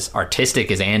as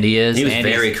artistic as Andy is. He was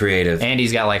very creative.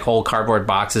 Andy's got like whole cardboard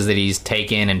boxes that he's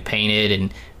taken and painted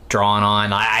and drawn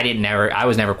on. I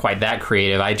was never quite that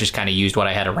creative. I just kind of used what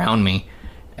I had around me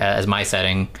as my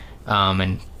setting,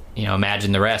 and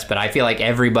imagine the rest. But I feel like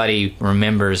everybody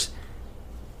remembers.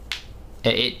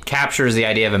 It captures the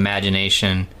idea of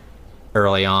imagination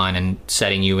early on and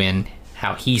setting you in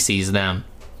how he sees them.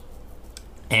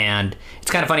 And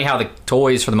it's kind of funny how the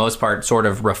toys, for the most part, sort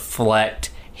of reflect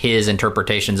his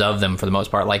interpretations of them, for the most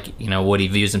part. Like, Woody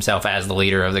views himself as the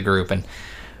leader of the group, and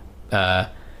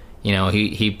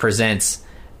he presents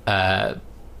Potato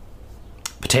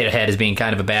Head as being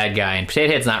kind of a bad guy, and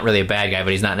Potato Head's not really a bad guy,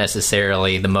 but he's not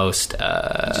necessarily the most just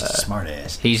a smart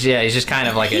ass. He's just kind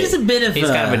of like he's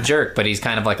kind of a jerk, but he's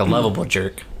kind of like a lovable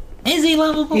jerk. Is he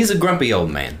lovable? He's a grumpy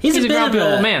old man. He's a grumpy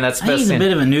old man. That's the best he's thing. A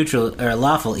bit of a neutral or a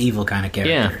lawful evil kind of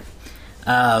character.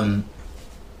 Yeah.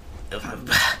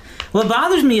 What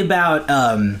bothers me about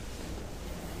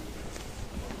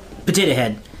Potato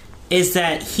Head is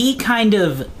that he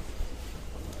has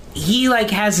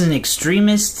an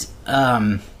extremist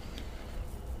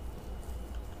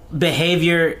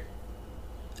behavior,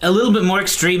 a little bit more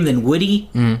extreme than Woody,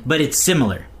 but it's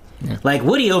similar. Yeah. Like,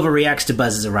 Woody overreacts to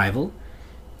Buzz's arrival,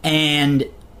 but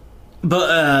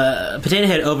Potato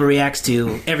Head overreacts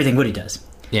to everything Woody does.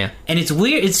 Yeah. And it's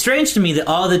weird, it's strange to me that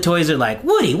all the toys are like,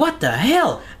 Woody, what the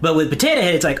hell? But with Potato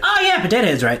Head, it's like, oh yeah, Potato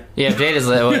Head's right. Yeah, Potato's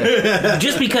like...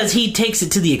 Just because he takes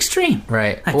it to the extreme.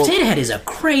 Right. Like, Potato Head is a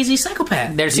crazy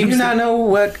psychopath. There seems Do you not know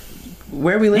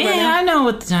where we live right now? Yeah, I know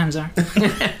what the times are.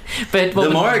 But the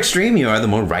more extreme you are, the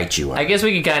more right you are. I guess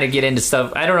we can kind of get into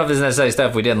stuff. I don't know if this is necessarily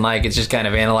stuff we didn't like. It's just kind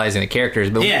of analyzing the characters.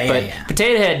 But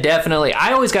Potato Head definitely...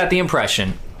 I always got the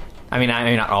impression... I mean,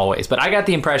 not always, but I got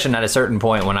the impression at a certain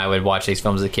point when I would watch these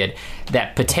films as a kid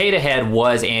that Potato Head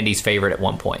was Andy's favorite at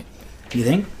one point. You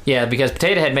think? Yeah, because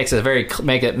Potato Head makes a very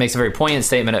poignant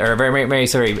statement, or a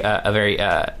very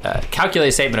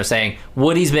calculated statement of saying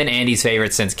Woody's been Andy's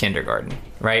favorite since kindergarten,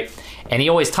 right? And he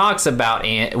always talks about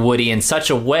Woody in such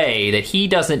a way that he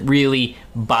doesn't really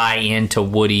buy into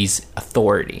Woody's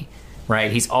authority,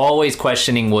 right? He's always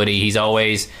questioning Woody. He's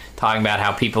always talking about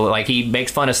how people, like, he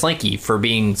makes fun of Slinky for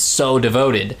being so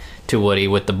devoted to Woody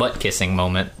with the butt kissing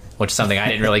moment, which is something I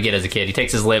didn't really get as a kid. He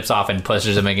takes his lips off and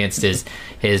pushes them against his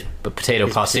potato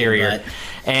posterior,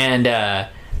 and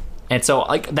so,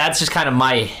 like, that's just kind of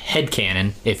my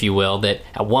headcanon, if you will, that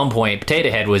at one point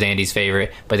Potato Head was Andy's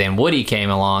favorite, but then Woody came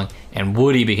along and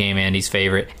Woody became Andy's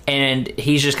favorite, and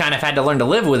he's just kind of had to learn to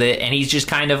live with it, and he's just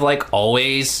kind of like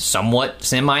always somewhat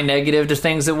semi-negative to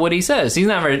things that Woody says. He's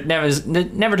never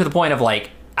to the point of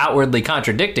like outwardly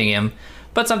contradicting him,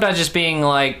 but sometimes just being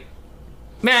like,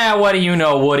 what do you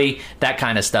know, Woody? That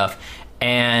kind of stuff.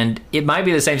 And it might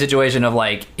be the same situation of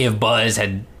like if Buzz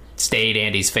had stayed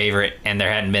Andy's favorite and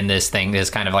there hadn't been this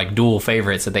kind of like dual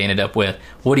favorites that they ended up with.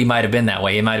 Woody might have been that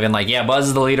way. He might have been like, yeah, Buzz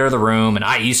is the leader of the room and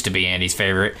I used to be Andy's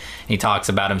favorite. And he talks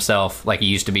about himself like he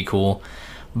used to be cool.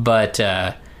 But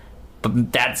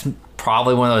that's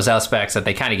probably one of those aspects that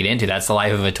they kind of get into. That's the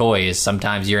life of a toy, is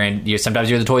sometimes you're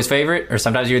the toy's favorite, or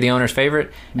sometimes you're the owner's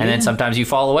favorite, and then sometimes you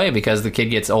fall away because the kid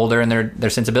gets older and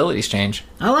their sensibilities change.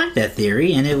 I like that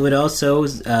theory, and it would also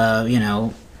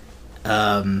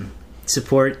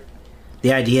support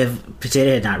the idea of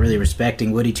Potato Head not really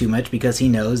respecting Woody too much because he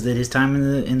knows that his time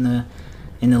in the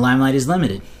limelight is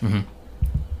limited. Mm-hmm.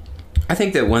 I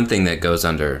think that one thing that goes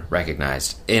under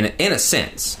recognized, in a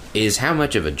sense, is how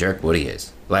much of a jerk Woody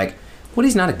is. Like,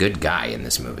 Woody's not a good guy in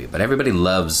this movie, but everybody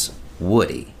loves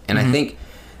Woody. And I think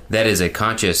that is a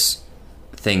conscious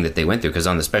thing that they went through, because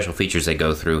on the special features they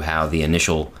go through how the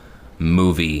initial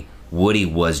movie, Woody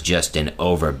was just an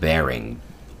overbearing,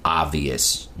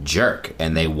 obvious jerk,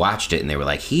 and they watched it and they were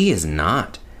like, he is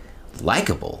not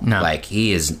likable. No. Like,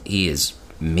 he is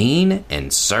mean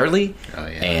and surly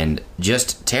and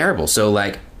just terrible. So,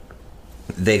 like,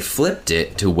 they flipped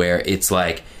it to where it's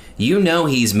like,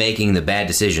 he's making the bad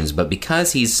decisions, but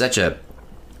because he's such a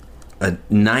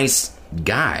nice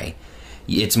guy,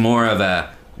 it's more of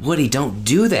a Woody, don't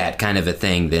do that kind of a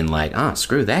thing than like,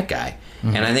 screw that guy.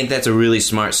 And I think that's a really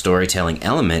smart storytelling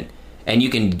element. And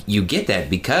you get that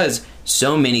because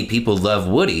so many people love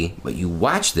Woody, but you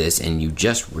watch this and you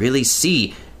just really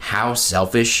see how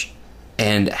selfish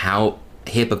and how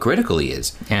hypocritical he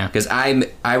is. Yeah. Because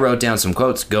I wrote down some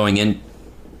quotes going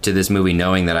into this movie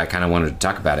knowing that I kind of wanted to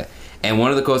talk about it. And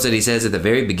one of the quotes that he says at the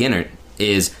very beginning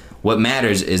is, "What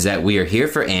matters is that we are here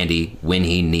for Andy when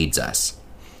he needs us."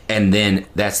 And then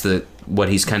that's what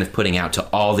he's kind of putting out to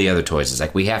all the other toys. It's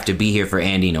like, we have to be here for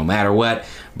Andy no matter what,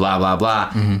 blah, blah, blah.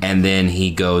 Mm-hmm. And then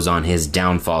he goes on his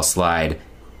downfall slide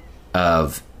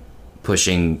of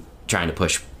trying to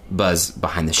push Buzz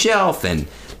behind the shelf, and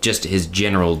just his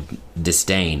general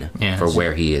disdain for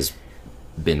where he has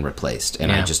been replaced.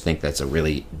 And I just think that's a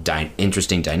really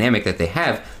interesting dynamic that they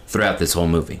have throughout this whole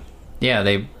movie.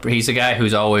 Yeah, he's a guy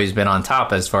who's always been on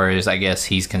top as far as, I guess,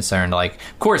 he's concerned. Like,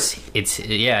 of course,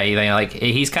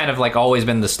 he's kind of like always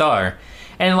been the star,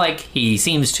 and like he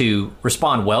seems to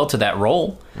respond well to that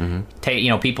role.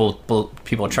 Mm-hmm.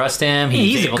 People trust him.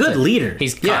 He's a good leader.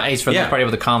 He's for the most part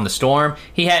able to calm the storm.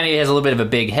 He has a little bit of a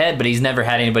big head, but he's never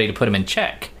had anybody to put him in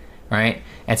check, right?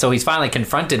 And so he's finally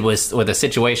confronted with a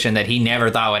situation that he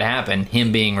never thought would happen,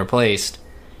 him being replaced.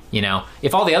 You know,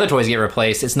 if all the other toys get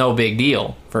replaced, it's no big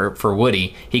deal for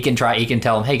Woody. He can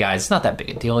tell them, "Hey guys, it's not that big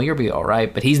a deal. You'll be all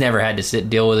right." But he's never had to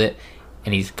deal with it,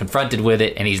 and he's confronted with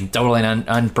it, and he's totally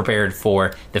unprepared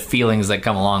for the feelings that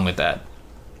come along with that.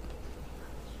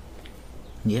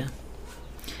 Yeah.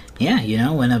 Yeah, you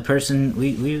know, when a person...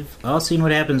 We've all seen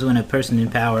what happens when a person in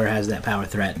power has that power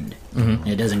threatened. Mm-hmm. And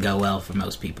it doesn't go well for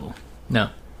most people. No.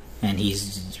 And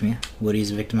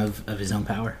Woody's a victim of his own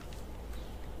power.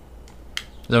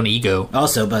 His own ego.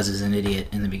 Also, Buzz is an idiot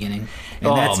in the beginning.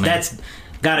 And that's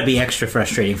got to be extra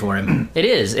frustrating for him. It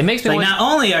is. It makes me like, not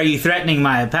only are you threatening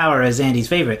my power as Andy's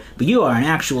favorite, but you are an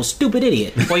actual stupid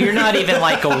idiot. Well, you're not even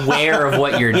like aware of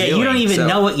what you're doing. Yeah, you don't even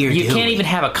know what you're doing. You can't even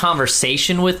have a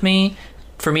conversation with me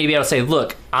for me to be able to say,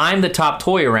 "Look, I'm the top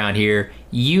toy around here.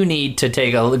 You need to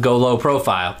go low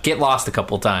profile. Get lost a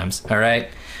couple times, all right?"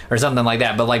 Or something like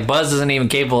that. But like Buzz isn't even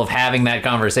capable of having that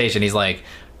conversation. He's like,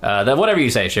 whatever you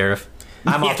say, Sheriff.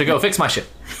 I'm off to go fix my shit.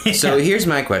 So here's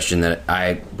my question that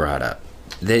I brought up.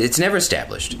 It's never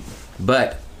established,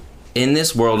 but in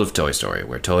this world of Toy Story,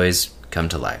 where toys come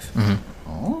to life,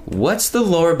 what's the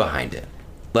lore behind it?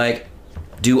 Like,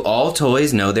 do all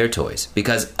toys know their toys?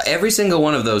 Because every single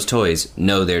one of those toys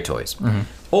know their toys. Mm-hmm.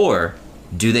 Or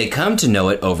do they come to know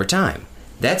it over time?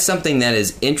 That's something that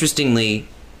is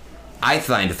I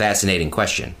find a fascinating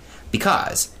question.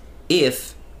 Because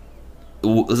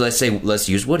let's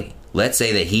use Woody. Let's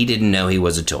say that he didn't know he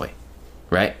was a toy,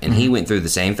 right? And he went through the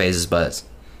same phase as Buzz.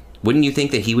 Wouldn't you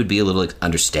think that he would be a little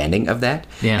understanding of that?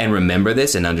 Yeah. And remember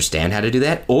this and understand how to do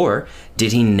that? Or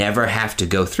did he never have to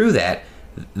go through that?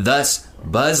 Thus,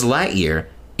 Buzz Lightyear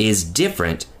is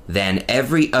different than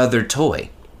every other toy.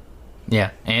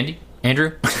 Yeah. Andrew?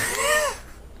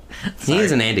 He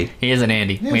is an Andy. He is an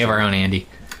Andy. We have our own Andy.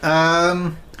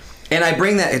 And I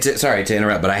bring that, sorry to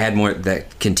interrupt, but I had more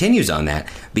that continues on that,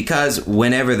 because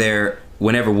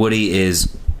whenever Woody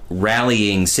is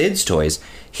rallying Sid's toys,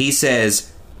 he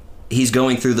says he's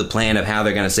going through the plan of how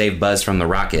they're going to save Buzz from the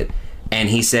rocket, and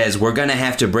he says, "We're going to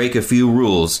have to break a few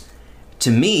rules."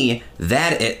 To me,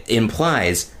 that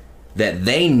implies that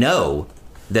they know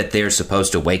that they're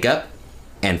supposed to wake up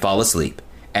and fall asleep,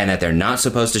 and that they're not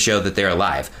supposed to show that they're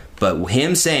alive. But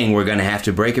him saying we're going to have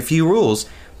to break a few rules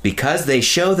because they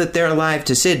show that they're alive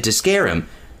to Sid to scare him,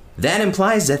 that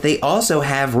implies that they also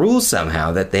have rules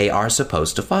somehow that they are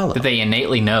supposed to follow. That they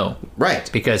innately know. Right.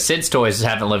 Because Sid's toys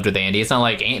haven't lived with Andy. It's not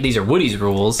like these are Woody's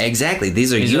rules. Exactly.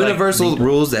 These are universal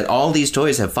rules that all these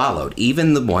toys have followed,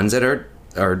 even the ones that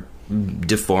are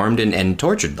deformed and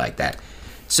tortured like that.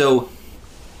 So,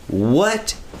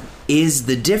 what is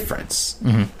the difference?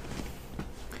 Mm-hmm.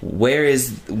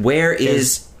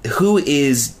 Who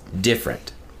is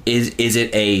different? Is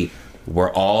it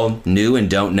we're all new and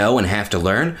don't know and have to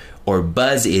learn, or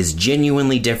Buzz is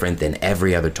genuinely different than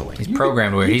every other toy? He's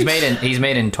programmed weird. He's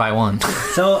made in Taiwan.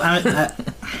 So I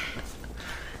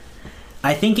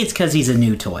think it's because he's a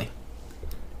new toy,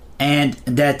 and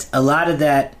that a lot of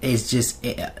that is just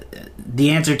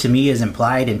the answer to me is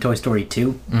implied in Toy Story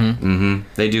 2. Mm-hmm. Mm-hmm.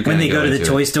 They do when they go to the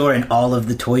toy store and all of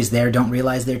the toys there don't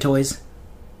realize they're toys.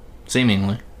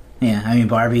 Seemingly, yeah. I mean,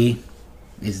 Barbie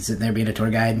is sitting there being a tour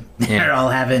guide. Yeah. They're all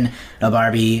having a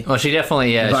Barbie. Well, she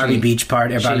definitely beach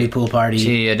party, or Barbie pool party.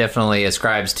 She definitely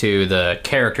ascribes to the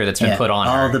character that's been put on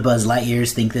her. All the Buzz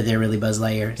Lightyears think that they're really Buzz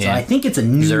Lightyear. So I think it's a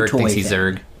new Zurg toy. Thinks he's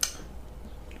Zurg.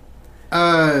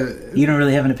 You don't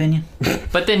really have an opinion?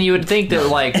 But then you would think that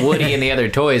like Woody and the other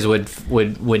toys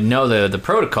would know the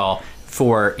protocol.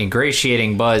 for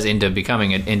ingratiating Buzz into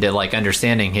becoming into like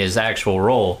understanding his actual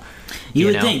role. You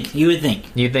would know? think. You would think.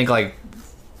 You'd think like,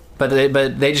 but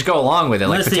they just go along with it.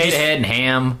 Like Unless they Potato just- Head and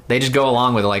Ham, they just go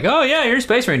along with it. Like, oh yeah, you're a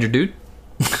Space Ranger, dude.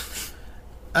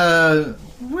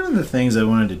 One of the things I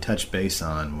wanted to touch base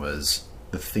on was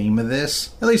the theme of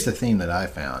this, at least the theme that I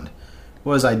found,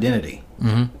 was identity.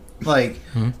 Mm-hmm. Like,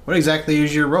 what exactly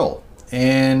is your role?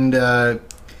 And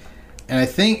I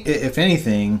think, if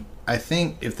anything,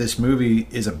 if this movie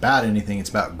is about anything, it's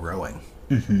about growing.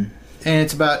 Mm-hmm. And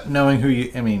it's about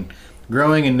knowing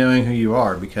growing and knowing who you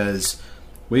are, because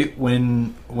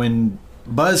when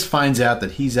Buzz finds out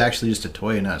that he's actually just a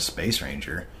toy and not a Space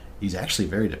Ranger, he's actually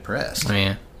very depressed. Oh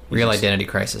yeah, real identity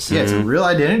crisis. Yeah, it's a real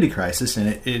identity crisis,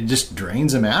 and it just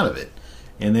drains him out of it.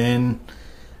 And then,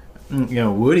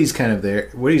 Woody's kind of there.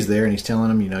 Woody's there, and he's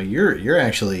telling him, you're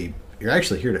actually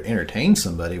here to entertain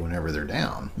somebody whenever they're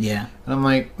down. Yeah. And I'm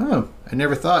like, oh, I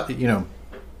never thought of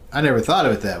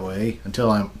it that way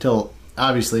until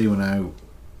obviously when I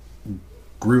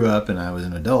grew up and I was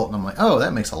an adult, and I'm like, oh,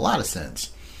 that makes a lot of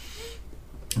sense.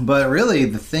 But really,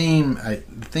 the theme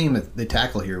that they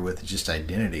tackle here with is just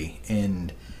identity,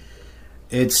 and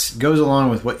it goes along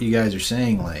with what you guys are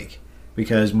saying, like,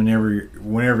 because whenever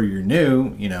you're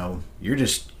new,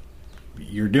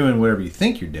 you're doing whatever you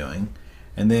think you're doing,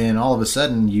 and then all of a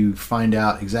sudden you find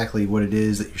out exactly what it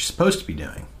is that you're supposed to be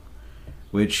doing,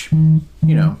 which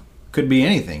could be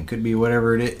anything, could be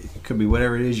whatever it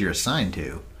is you're assigned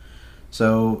to.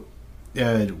 So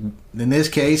in this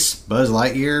case, Buzz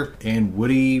Lightyear and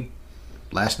Woody,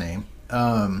 last name.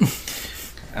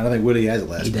 I don't think Woody has a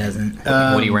last name. He doesn't.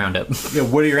 Woody Roundup. Yeah,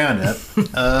 Woody Roundup.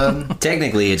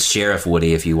 Technically, it's Sheriff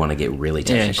Woody if you want to get really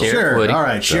technical. Sheriff Sure. Woody. All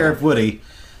right, Sheriff Woody.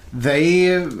 They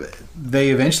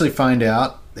eventually find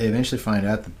out.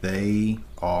 That they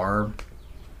are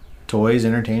toys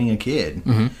entertaining a kid.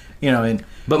 Mm-hmm.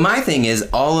 But my thing is,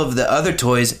 all of the other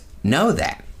toys know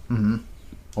that. Mm-hmm.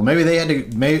 Well, maybe they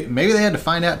had to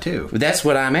find out too. That's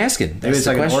what I'm asking. Maybe That's it's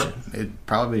the like question. it'd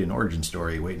probably be an origin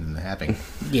story waiting to happen.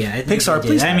 Yeah, I think Pixar, they did.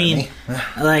 please I hire mean, me.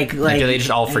 like Do they just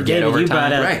all forget David, over you time?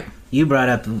 brought up, Right. You brought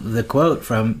up the quote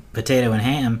from Potato and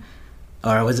Ham,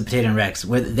 or was it Potato and Rex,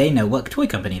 where they know what toy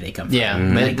company they come from. Yeah,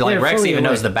 Like, like they're Rex fully even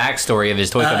aware. knows the backstory of his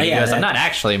toy company. yeah, He goes, "I'm that- not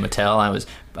actually Mattel. I was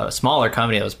a smaller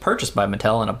company that was purchased by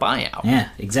Mattel in a buyout." Yeah,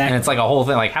 exactly. And it's like a whole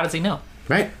thing. Like, how does he know?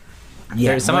 Right.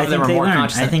 yeah, some well, of them I think are they more learn.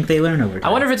 conscious I than- think they learn over time.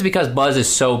 I wonder if it's because Buzz is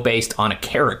so based on a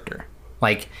character.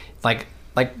 Like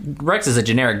Rex is a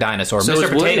generic dinosaur. So Mr.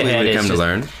 it's Woody Potato Head we is come to just,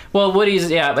 learn. Well, Woody's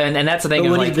and that's the thing. But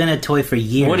Of Woody's like, been a toy for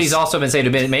years. Woody's also been saying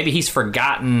maybe he's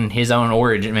forgotten his own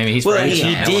origin. Maybe he's forgotten he some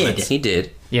did. elements. He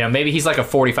did. Maybe he's like a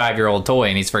 45-year-old toy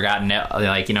and he's forgotten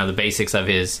the basics of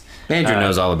his. Andrew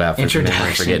knows all about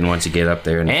introduction. forgetting once you get up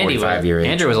there in the 45-year age.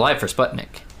 Andrew was alive for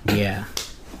Sputnik. Yeah.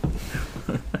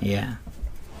 Yeah.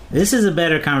 This is a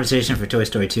better conversation for Toy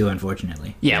Story 2,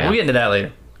 unfortunately. Yeah, Yeah. we'll get into that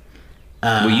later.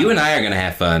 Well, you and I are going to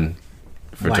have fun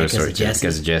for Why, Toy 'cause Story of 2 Jesse?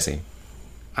 because of Jesse.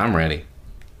 I'm ready.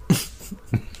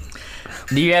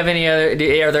 Do you have any other?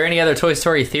 Are there any other Toy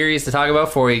Story theories to talk about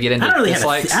before we get into I don't really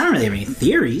dislikes? have any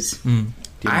theories.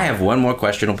 I have one more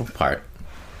questionable part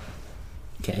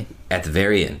Okay. at the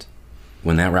very end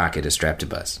when that rocket is strapped to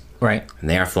Buzz Right. and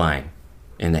they are flying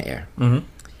in the air. Mm-hmm.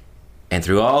 And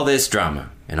through all this drama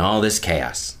and all this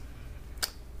chaos,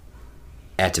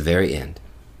 at the very end,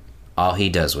 all he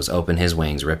does was open his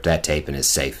wings, rip that tape, and it's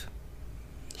safe.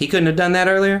 He couldn't have done that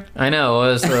earlier? I know.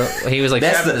 He was like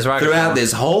That's strapped to this rocket throughout before.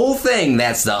 this whole thing,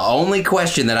 that's the only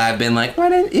question that I've been like,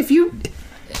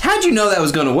 how'd you know that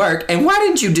was going to work, and why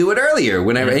didn't you do it earlier?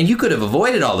 And you could have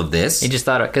avoided all of this. He just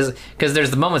thought because there's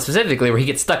the moment specifically where he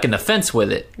gets stuck in the fence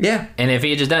with it. Yeah. And if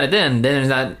he had just done it then there's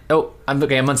not. Oh, I'm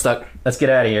unstuck. Let's get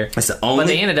out of here. That's the only. But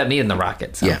they ended up needing the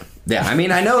rocket. So. Yeah. I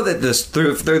mean, I know that this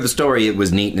through the story it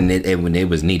was neat and when it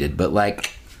was needed, but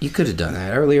like you could have done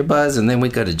that earlier, Buzz, and then we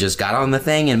could have just got on the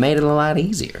thing and made it a lot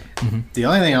easier. The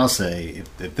only thing I'll say,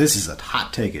 if this is a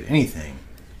hot take at anything,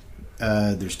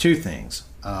 there's two things.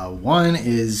 One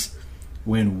is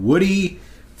when Woody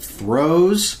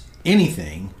throws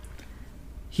anything,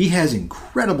 he has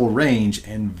incredible range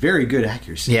and very good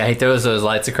accuracy. Yeah, he throws those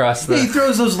lights across the. He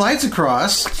throws those lights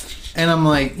across, and I'm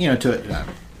like,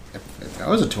 if I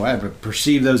was a toy, I would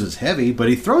perceive those as heavy, but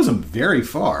he throws them very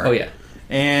far. Oh yeah.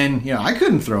 And I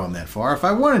couldn't throw them that far if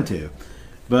I wanted to,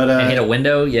 but And hit a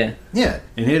window. Yeah. yeah,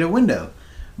 and hit a window.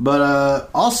 But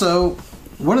also,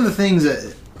 one of the things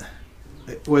that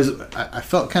was I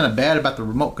felt kind of bad about the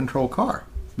remote control car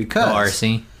because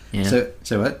RC. Yeah.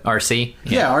 So what? RC.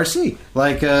 Yeah, RC.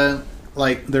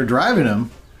 Like they're driving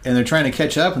them and they're trying to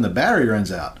catch up and the battery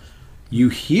runs out. You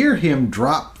hear him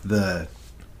drop the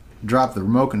drop the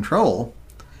remote control,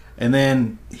 and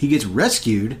then he gets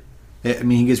rescued. I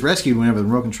mean, he gets rescued whenever the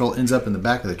remote control ends up in the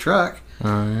back of the truck.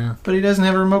 Oh, yeah. But he doesn't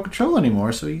have a remote control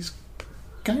anymore, so he's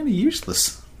kind of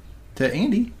useless to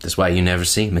Andy. That's why you never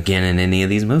see McGinn in any of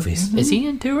these movies. Is he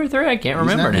in 2 or 3? I can't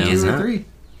remember He's now. not in two or not. three.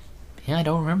 Yeah, I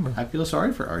don't remember. I feel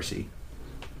sorry for RC.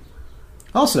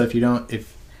 Also, if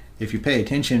you pay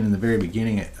attention in the very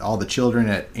beginning, all the children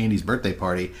at Andy's birthday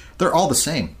party, they're all the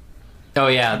same. Oh,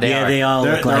 yeah, they are. they all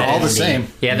They're, look they're like all the Andy.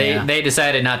 same. Yeah, they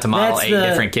decided not to model That's 8 the-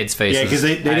 different kids' faces. Yeah, because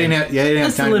they didn't have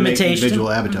That's the time to make limitation.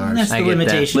 individual avatars. That's I the get that.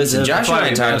 limitations. Listen, of Josh and I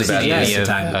talked about this. this.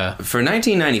 For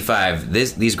 1995,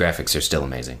 these graphics are still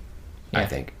amazing. I Yeah.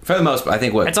 think for the most part, I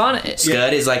think what It's on.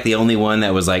 Scud is like the only one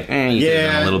that was like, you could have done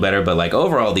Yeah. a little better, but like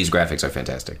overall, these graphics are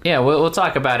fantastic. Yeah, we'll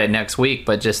talk about it next week.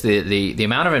 But just the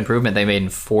amount of improvement they made in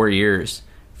 4 years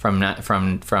from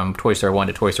Toy Story 1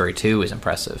 to Toy Story 2 is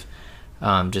impressive.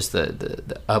 Just the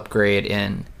upgrade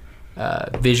in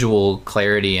visual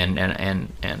clarity and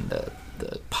the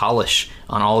polish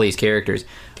on all these characters,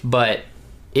 but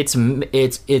it's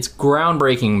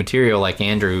groundbreaking material. Like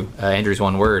Andrew's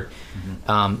one word.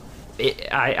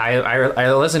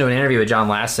 I listened to an interview with John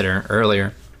Lasseter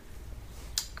earlier,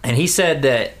 and he said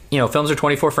that films are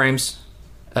 24 frames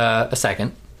a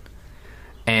second,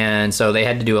 and so they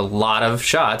had to do a lot of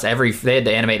shots. They had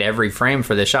to animate every frame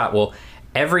for this shot. Well,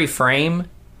 every frame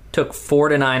took 4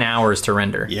 to 9 hours to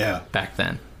render. Yeah. Back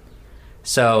then,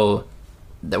 so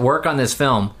the work on this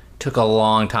film took a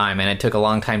long time, and it took a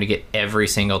long time to get every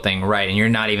single thing right. And you're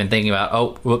not even thinking about,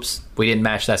 oh, whoops, we didn't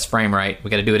match that frame right. We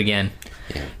got to do it again.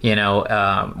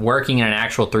 Yeah. Working in an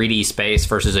actual 3D space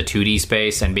versus a 2D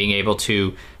space and being able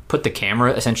to put the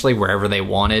camera essentially wherever they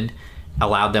wanted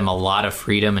allowed them a lot of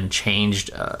freedom and changed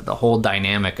the whole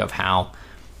dynamic of how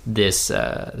this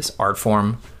art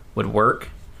form would work.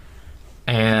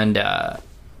 And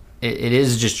it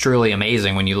is just truly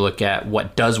amazing when you look at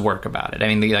what does work about it. I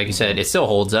mean, like you said, it still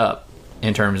holds up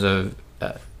in terms of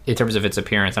its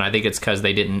appearance, and I think it's because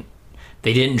they didn't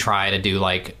try to do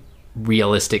like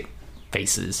realistic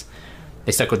faces.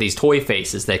 They stuck with these toy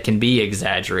faces that can be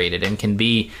exaggerated and can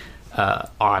be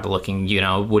odd looking.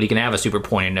 Woody can have a super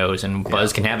pointed nose, and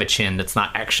Buzz can have a chin that's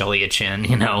not actually a chin.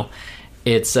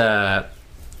 It's the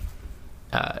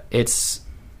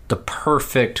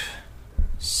perfect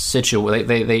situation.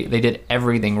 They did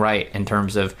everything right in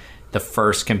terms of the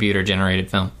first computer generated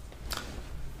film.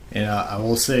 And I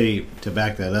will say, to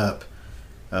back that up,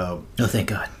 Oh, thank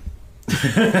God.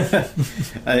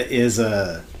 is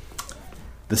the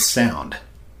sound.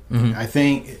 Mm-hmm. I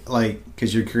think,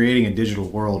 because you're creating a digital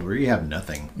world where you have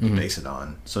nothing to base it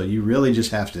on, so you really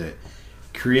just have to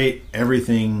create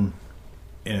everything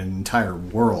in an entire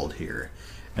world here.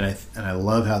 And I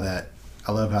love how that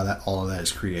all of that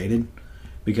is created,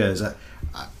 because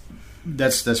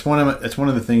that's one of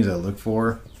the things I look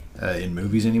for in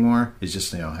movies anymore, is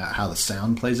just how the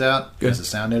sound plays out. Good. Is the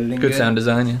sound editing Good sound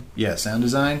design, yeah, sound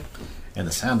design, and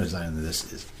the sound design of this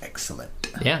is excellent.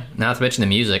 yeah. Not to mention the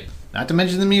music. Not to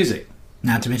mention the music.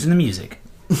 Not to mention the music.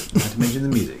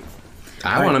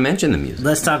 I want to mention the music.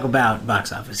 Let's talk about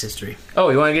box office history. Oh,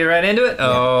 you want to get right into it?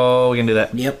 Oh, we can do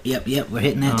that. Yep. We're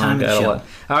hitting that time of the Got a show. lot.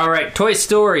 All right, Toy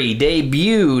Story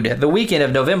debuted the weekend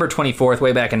of November 24th,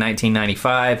 way back in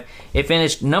 1995. It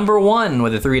finished number 1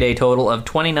 with a 3-day total of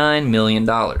 $29 million.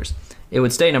 It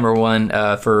would stay number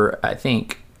 1 for, I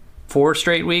think, 4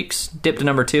 straight weeks, dipped to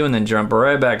number 2, and then jump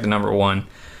right back to number 1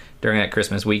 during that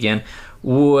Christmas weekend.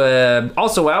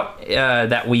 Also out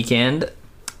that weekend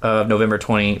of November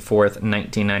 24th,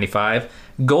 1995,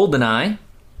 GoldenEye.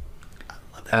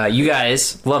 You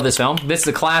guys love this film. This is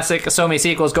a classic. So many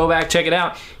sequels. Go back, check it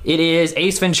out. It is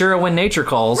Ace Ventura: When Nature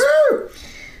Calls. Woo!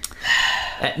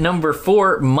 At number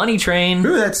 4, Money Train.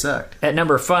 Ooh, that sucked. At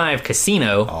number 5,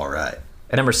 Casino. All right.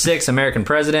 At number 6, American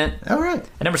President. All right.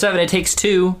 At number 7, It Takes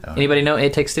Two. Anybody know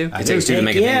It Takes Two? It takes 2 to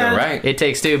make a thing Yeah. go right. It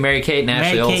Takes Two. Mary-Kate and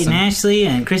Ashley Mary-Kate Olsen. and Ashley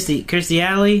and Kirstie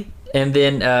Alley. And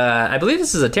then I believe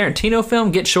this is a Tarantino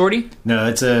film, Get Shorty. No,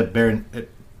 it's a Barry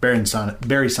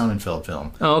Sonnenfeld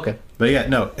film. Oh, okay. But yeah,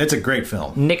 no, it's a great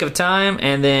film. Nick of Time,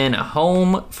 and then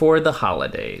Home for the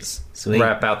Holidays. Sweet.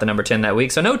 Wrap out the number 10 that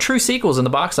week. So no true sequels in the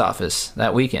box office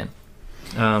that weekend.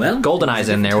 GoldenEye's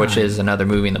in there, which is another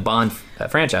movie in the Bond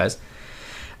franchise.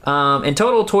 In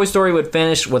total, Toy Story would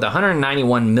finish with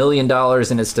 $191 million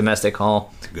in its domestic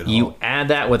haul. Good You haul. add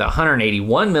that with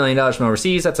 $181 million from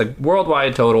overseas, that's a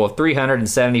worldwide total of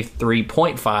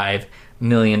 $373.5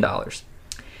 million.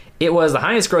 It was the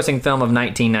highest grossing film of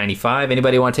 1995.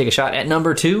 Anybody want to take a shot at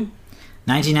number 2?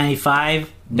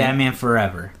 1995, Batman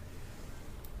Forever.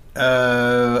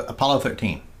 Apollo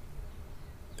 13.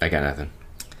 I got nothing.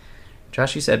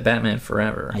 Josh, you said Batman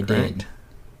Forever. I right? did.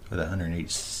 With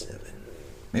 187.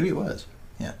 Maybe it was.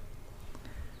 Yeah.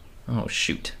 Oh,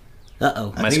 shoot.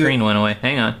 Uh-oh. My screen went away.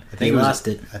 Hang on. I think You was, lost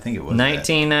it. I think it was.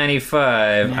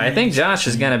 1995. I think Josh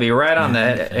is going to be right on the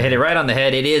hit it right on the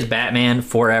head. It is Batman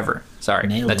Forever. Sorry,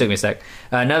 Nailed that it. took me a sec.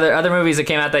 Other movies that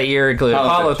came out that year include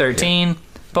Apollo 13,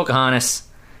 Pocahontas,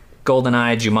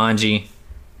 GoldenEye, Jumanji,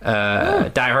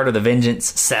 Die Hard with a Vengeance,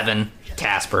 Seven,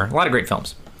 Casper. A lot of great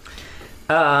films.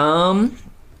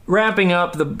 Wrapping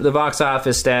up the box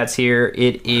office stats here,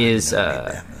 it is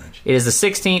the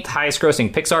 16th highest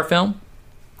grossing Pixar film.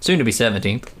 Soon to be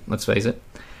 17th, let's face it.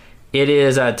 It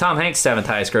is Tom Hanks' 7th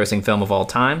highest grossing film of all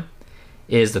time.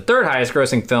 It is the 3rd highest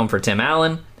grossing film for Tim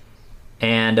Allen.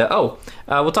 And,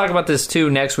 we'll talk about this too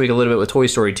next week a little bit with Toy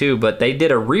Story 2, but they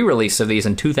did a re-release of these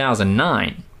in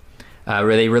 2009.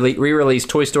 Where they re-released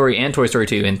Toy Story and Toy Story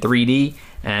 2 in 3D,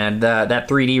 and that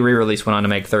 3D re-release went on to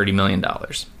make $30 million.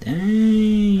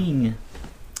 Dang.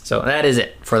 So that is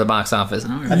it for the box office.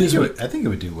 I think it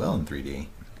would do well in 3D.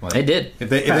 Like, It did. If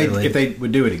they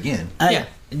would do it again. Yeah.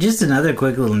 Just another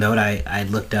quick little note I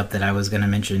looked up that I was going to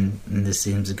mention, and this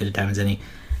seems as good a time as any.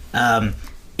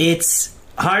 It's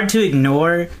hard to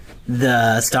ignore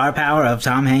the star power of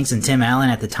Tom Hanks and Tim Allen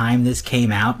at the time this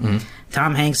came out. Mm-hmm.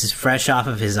 Tom Hanks is fresh off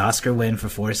of his Oscar win for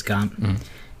Forrest Gump. Mm-hmm.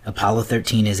 Apollo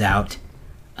 13 is out.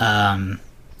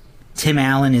 Tim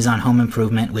Allen is on Home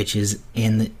Improvement, which is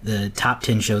in the top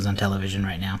 10 shows on television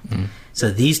right now. Mm-hmm. So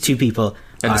these two people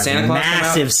Had the are Santa Claus come out?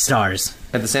 massive stars.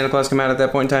 Had the Santa Claus come out at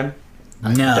that point in time?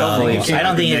 No, believe so. I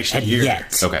don't think it Next had year.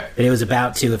 yet. Okay. But it was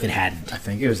about to if it hadn't. I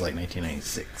think it was like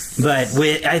 1996. But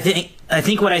I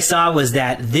think what I saw was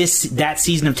that that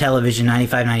season of television,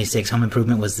 95-96, Home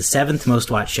Improvement was the 7th most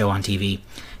watched show on TV.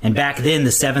 And back then, the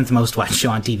 7th most watched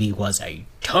show on TV was a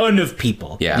ton of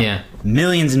people. Yeah. Yeah.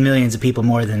 Millions and millions of people,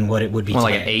 more than what it would be More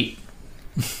today. like an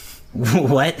 8.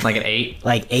 What? Like an 8.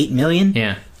 Like 8 million?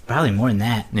 Yeah. Probably more than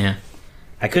that. Yeah.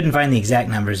 I couldn't find the exact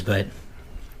numbers, but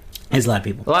it's a lot of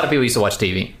people. A lot of people used to watch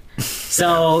TV.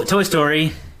 So, Toy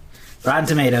Story, Rotten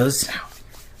Tomatoes,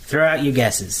 throw out your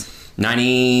guesses.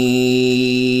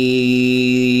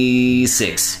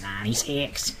 96.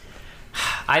 96.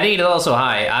 I think it's also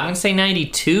high. I'm going to say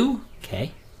 92.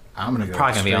 Okay. I'm going to go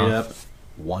Probably gonna be straight off. up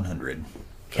 100.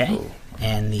 Okay.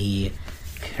 And the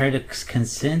critics'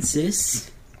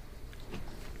 consensus: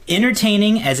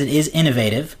 entertaining as it is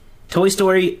innovative, Toy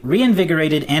Story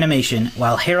reinvigorated animation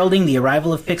while heralding the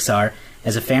arrival of Pixar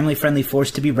as a family-friendly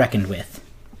force to be reckoned with.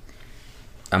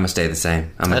 I'm going to stay the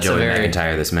same. I'm going That's to a Joey very-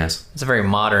 McIntyre this mess. It's a very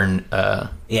modern Yeah,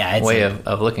 it's way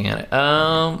of looking at it.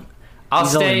 I'll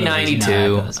These older stay movies, 92. you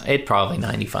know how it goes. It probably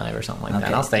 95 or something like Okay.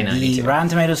 that. I'll stay The 92. Rotten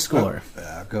Tomatoes score.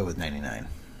 I'll go with 99.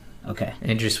 Okay.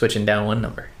 Andrew's switching down one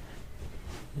number.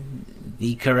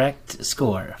 The correct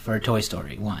score for Toy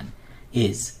Story 1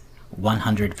 is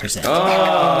 100%.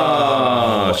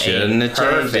 Oh, shouldn't have changed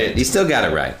perfect. it. You still got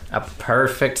it right. A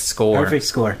perfect score. Perfect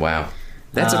score. Wow.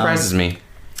 That surprises me.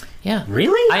 Yeah.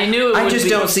 Really? I knew it I would just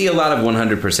be- don't see a lot of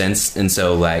 100%, and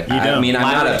so, like, I don't. mean, I'm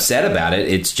Why not would- upset about it.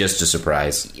 It's just a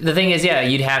surprise. The thing is, yeah,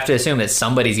 you'd have to assume that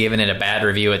somebody's given it a bad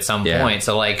review at some Yeah. point.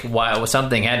 So, like, why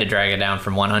something had to drag it down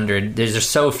from 100. There's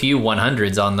just so few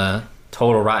 100s on the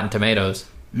total Rotten Tomatoes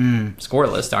score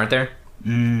list, aren't there?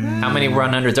 How many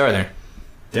 100s are there?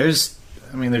 There's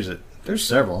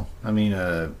several. I mean,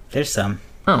 There's some.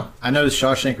 Oh, I know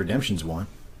Shawshank Redemption's one.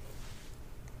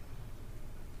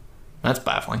 that's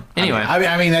baffling. Anyway,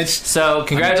 I mean that's so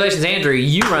congratulations, Andrew.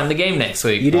 You run the game next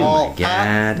week. You do. all.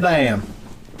 God. Damn.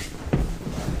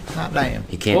 Not damn.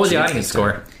 You can't What was the cheat audience this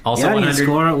score? time. Also The audience 100.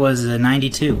 score was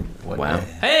 92. Wow.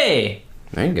 Hey,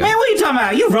 There you go. Man, what are you talking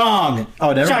about? You're wrong.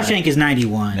 Oh, never mind. Shawshank is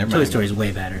 91. Never Toy mind. Story is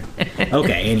way better.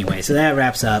 Okay, anyway, so that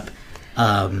wraps up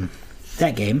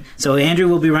that game. So Andrew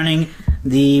will be running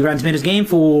the Rotten Tomatoes game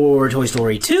for Toy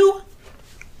Story 2,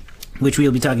 which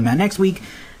we'll be talking about next week.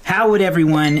 How would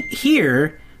everyone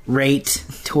here rate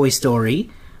Toy Story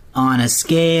on a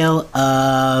scale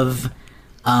of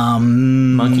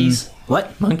monkeys.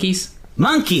 What? Monkeys.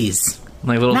 Monkeys.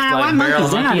 Like little Nah, why like barrel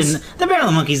monkeys? They're not monkeys. in the Barrel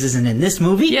of Monkeys isn't in this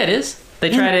movie. Yeah, it is. They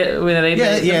tried it.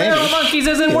 The yeah, barrel it of is. monkeys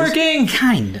isn't working.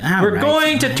 Kind. All We're right.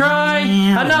 going to try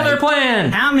Yeah, another right.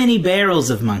 plan. How many barrels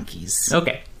of monkeys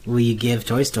Okay. will you give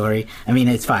Toy Story? I mean,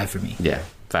 it's 5 for me. Yeah.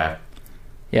 5.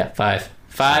 Yeah, 5.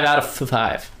 5 out of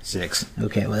 5. 6.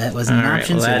 Okay, well, that wasn't an All right,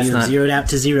 option, well, so that's you not- zeroed out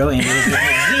to 0. And it was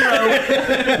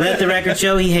at 0. Let the record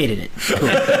show he hated it.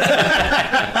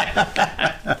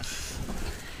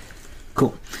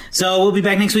 Cool. So we'll be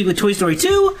back next week with Toy Story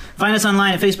 2. Find us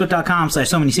online at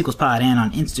facebook.com/so many sequels pod and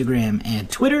on Instagram and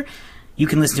Twitter. You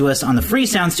can listen to us on the free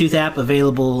Soundstooth app,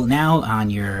 available now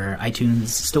on your iTunes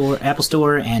store, Apple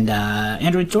Store, and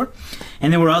Android Store.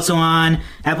 And then we're also on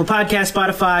Apple Podcasts,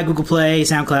 Spotify, Google Play,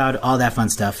 SoundCloud, all that fun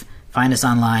stuff. Find us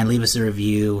online, leave us a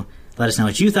review, let us know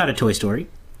what you thought of Toy Story.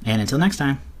 And until next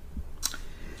time.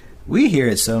 We here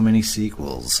at So Many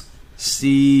Sequels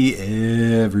see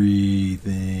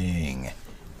everything.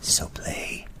 So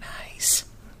play.